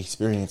traumatic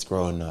experience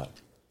growing up,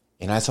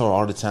 and I tell her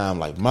all the time,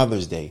 like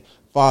Mother's Day,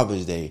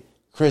 Father's Day,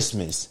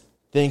 Christmas,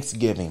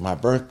 Thanksgiving, my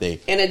birthday.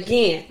 And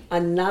again,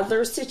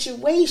 another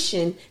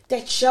situation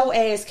that your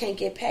ass can't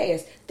get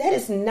past. That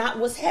is not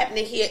what's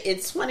happening here in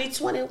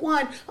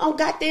 2021 on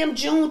goddamn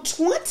June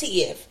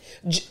 20th.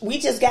 We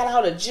just got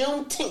out of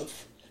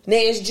Juneteenth. Now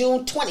it's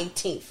June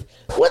 20th.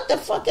 What the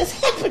fuck is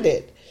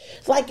happening?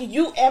 Like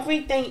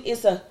everything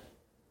is a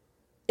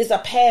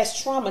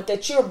past trauma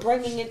that you're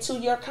bringing into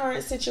your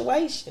current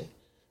situation.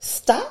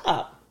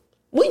 Stop.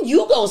 When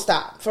you gonna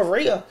stop? For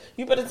real.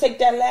 You better take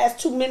that last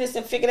 2 minutes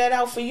and figure that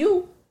out for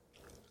you.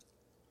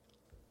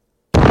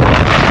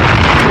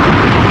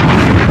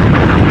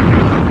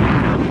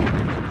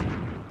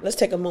 Let's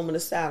take a moment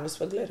of silence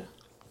for Glitter.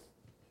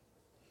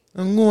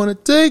 I'm gonna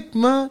take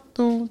my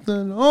thoughts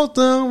down the old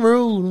town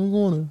road. I'm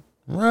gonna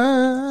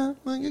ride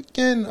like a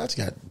can. I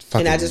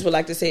just would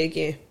like to say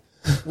again,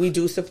 we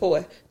do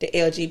support the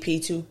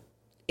LGBT2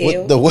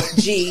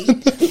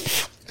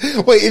 LG.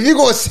 Wait, if you're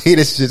gonna say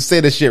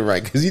this shit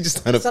right, because you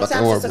just kind of fucking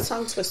horrible. Sometimes it's a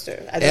tongue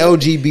twister.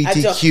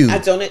 LGBTQ.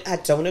 I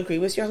don't agree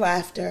with your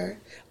laughter.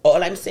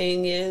 All I'm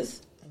saying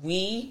is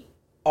we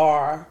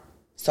are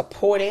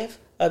supportive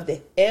of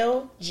the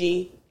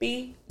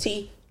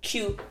LGBTQ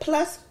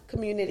plus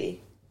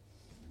community.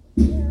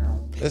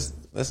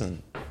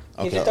 Listen.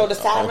 Okay, you can throw the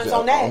sirens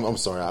on that. I'm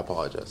sorry. I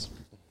apologize.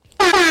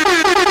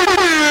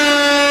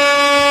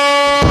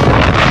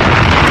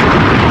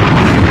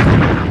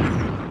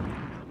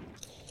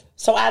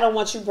 So I don't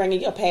want you bringing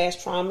your past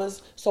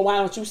traumas. So why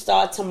don't you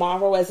start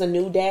tomorrow as a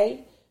new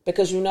day?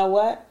 Because you know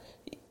what?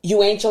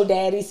 You ain't your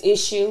daddy's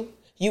issue.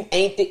 You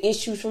ain't the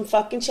issues from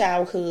fucking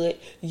childhood.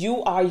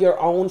 You are your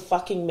own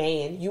fucking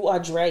man. You are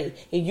Dre.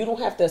 And you don't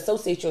have to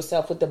associate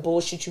yourself with the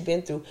bullshit you've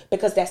been through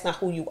because that's not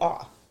who you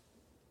are.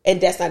 And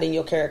that's not in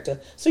your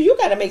character. So you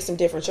got to make some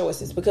different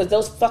choices because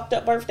those fucked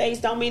up birthdays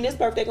don't mean this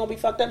birthday going to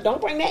be fucked up.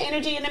 Don't bring that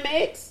energy in the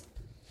mix.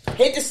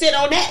 Hit the sit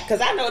on that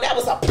because I know that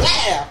was a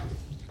plan.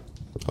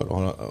 Hold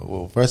on.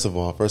 Well, first of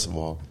all,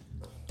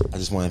 I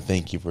just want to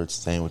thank you for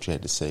saying what you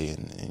had to say,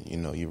 and you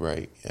know you're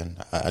right, and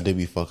I do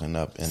be fucking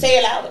up. And say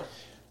it louder.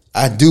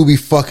 I do be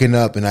fucking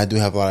up, and I do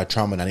have a lot of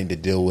trauma that I need to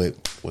deal with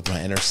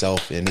my inner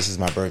self. And this is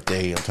my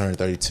birthday. I'm turning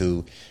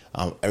 32.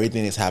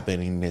 Everything that's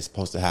happening that's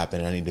supposed to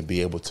happen. I need to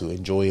be able to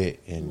enjoy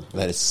it and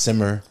let it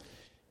simmer.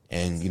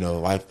 And you know,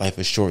 life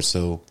is short,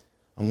 so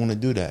I'm going to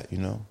do that. You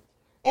know.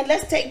 And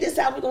let's take this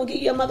out. We're going to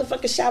give you a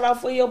motherfucking shout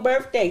out for your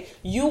birthday.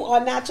 You are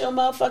not your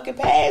motherfucking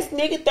past,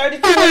 nigga.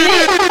 32 and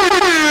lit.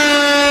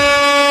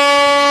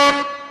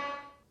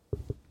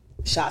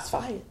 Shots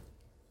fired.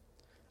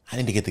 I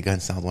need to get the gun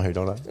sounds on here,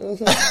 don't I?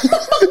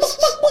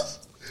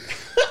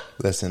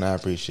 Listen, I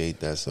appreciate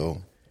that.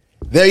 So,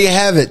 there you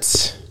have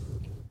it.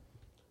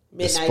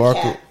 Midnight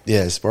Sparkle, Cat.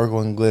 yeah, Sparkle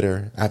and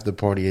Glitter After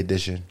Party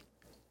Edition.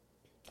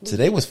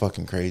 Today was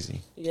fucking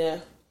crazy. Yeah.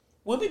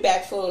 We'll be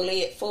back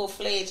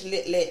full-fledged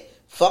lit.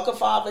 Fuck a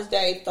Father's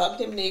Day. Fuck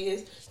them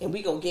niggas. And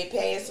we gonna get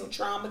past some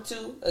trauma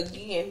too.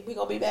 Again, we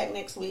gonna be back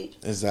next week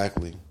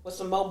Exactly. with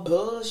some more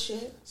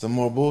bullshit. Some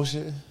more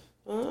bullshit.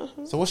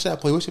 So what should I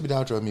play? What should be the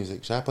outro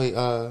music? Should I play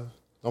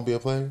Don't Be a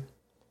Player?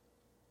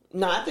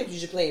 No, I think you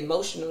should play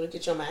emotional to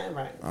get your mind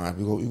right. All right,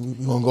 we're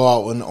gonna go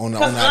out on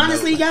Because that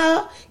honestly, note.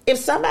 y'all, if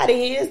somebody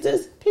hears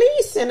this,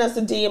 please send us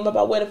a DM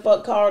about where the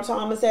fuck Carl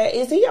Thomas at.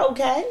 Is he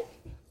okay?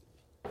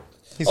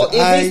 He Or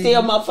said, is he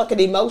still motherfucking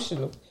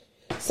emotional?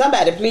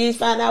 Somebody please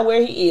find out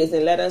where he is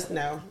and let us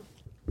know.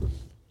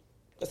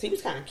 Because he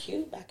was kind of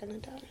cute back in the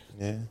day.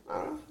 Yeah.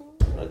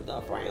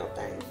 The brown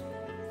thing.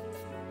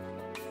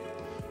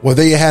 Well,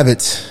 there you have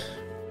it.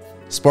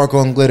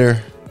 Sparkle and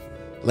Glitter,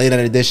 late night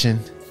edition,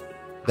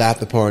 the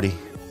after party.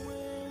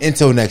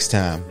 Until next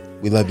time,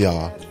 we love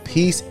y'all.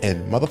 Peace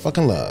and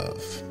motherfucking love.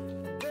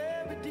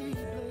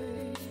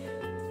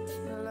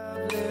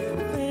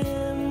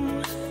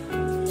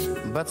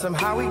 But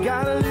somehow we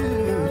got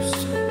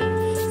loose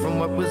from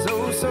what was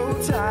oh so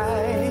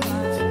tight.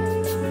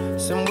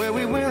 Somewhere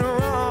we went wrong.